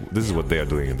what they are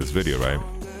doing in this video, right?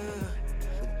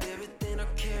 With everything I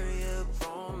carry up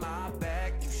on my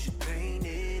back, you should paint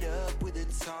it up with a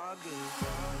target.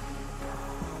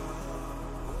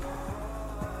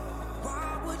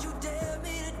 Why would you dare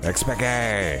me to Expect.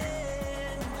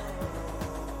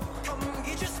 come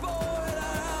get your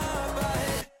spoiler?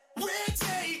 But we're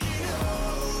taking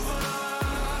over.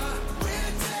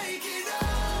 We're taking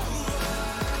over.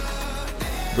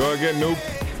 Go again, noob.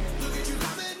 Look at you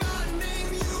coming, my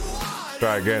name you are.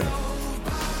 Try again.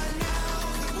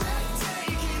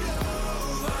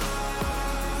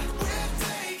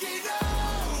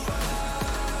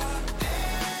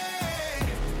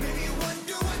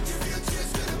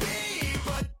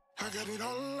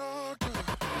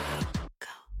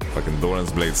 Fucking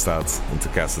Doran's blade starts into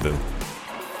Cassidon.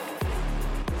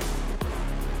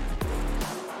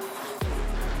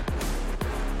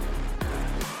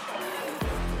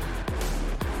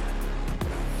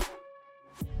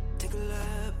 Take a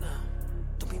lap now,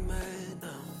 don't be mad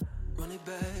now. Run it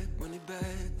back, run it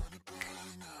back.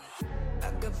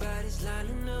 I got bodies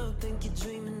lining up, think you're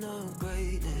dreaming of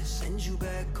greatness. Send you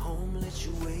back home, let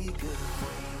you wake up.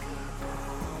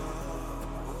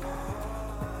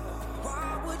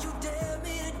 Why would you dare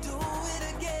me to do it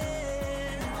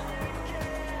again?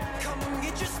 Come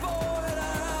get your spoiler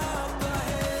out the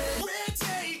head. We're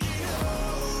taking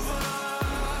over.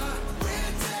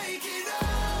 We're taking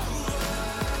over.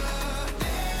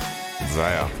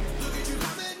 Zaya. Look at you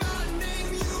coming, my name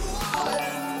you are.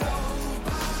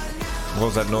 What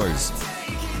was that noise?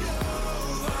 Taking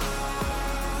over.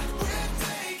 We're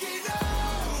taking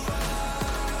over.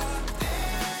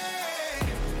 Hey,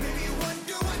 maybe you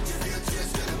wonder what your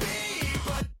future's gonna be,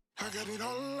 but I got it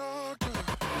all locked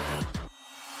up.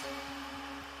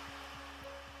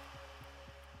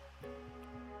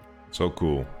 So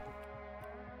cool.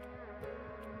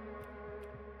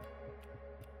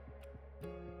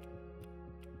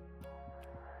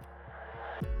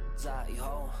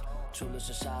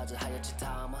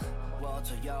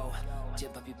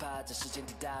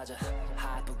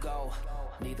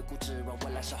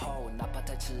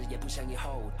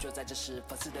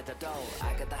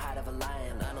 I got the heart of a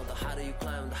lion. I know the harder you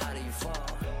climb, the harder you fall.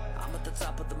 I'm at the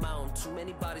top of the mountain, too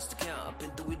many bodies to count. I've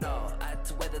been through it all. I had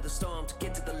to weather the storm to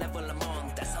get to the level I'm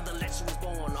on. That's how the legend was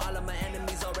born. All of my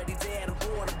enemies already dead. I'm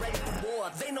born, I'm ready for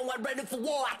war. They know I'm ready for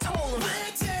war. I told them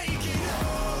we're taking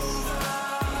over.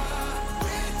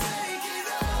 We're taking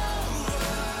over.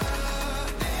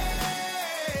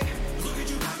 Hey, look at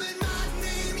you coming, my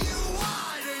name you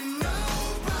ought to know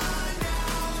by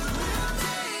now. We're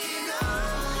taking over.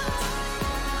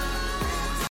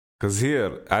 Because here,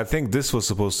 I think this was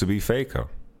supposed to be Faker.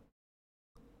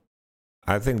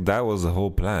 I think that was the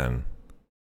whole plan.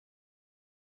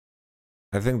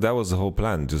 I think that was the whole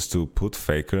plan, just to put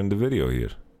Faker in the video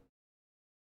here.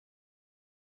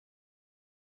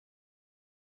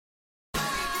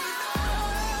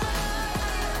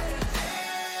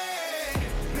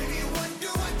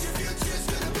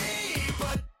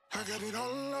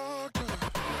 All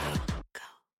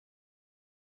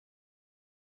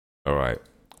right.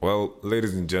 Well,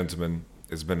 ladies and gentlemen,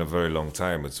 it's been a very long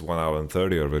time. It's 1 hour and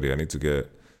 30 already. I need to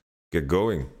get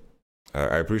going.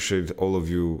 I appreciate all of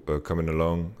you coming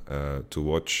along to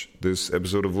watch this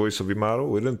episode of Voice of Yamato.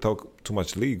 We didn't talk too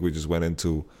much League. We just went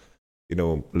into,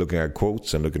 looking at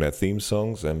quotes and looking at theme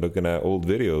songs and looking at old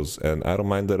videos. And I don't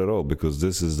mind that at all because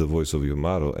this is the Voice of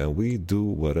Yamato and we do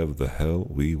whatever the hell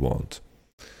we want.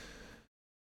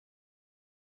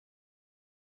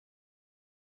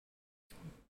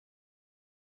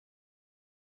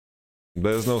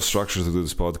 There's no structure to do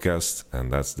this podcast,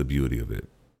 and that's the beauty of it.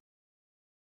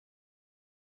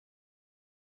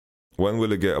 When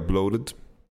will it get uploaded?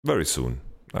 Very soon.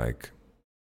 I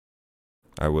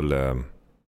will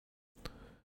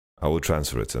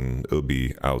transfer it and it'll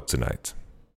be out tonight.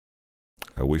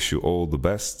 I wish you all the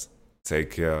best.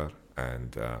 Take care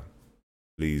and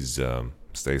please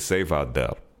stay safe out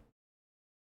there.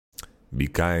 Be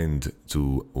kind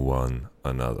to one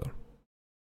another.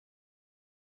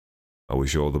 I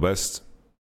wish you all the best.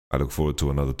 I look forward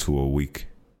to another tour week.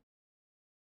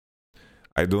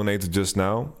 I donated just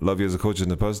now. Love you as a coach in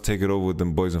the past. Take it over with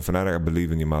them boys and fanatic. I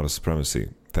believe in Yamato supremacy.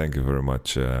 Thank you very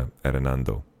much,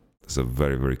 Hernando. It's a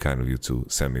very, very kind of you to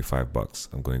send me $5.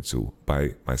 I'm going to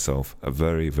buy myself a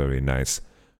very, very nice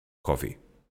coffee.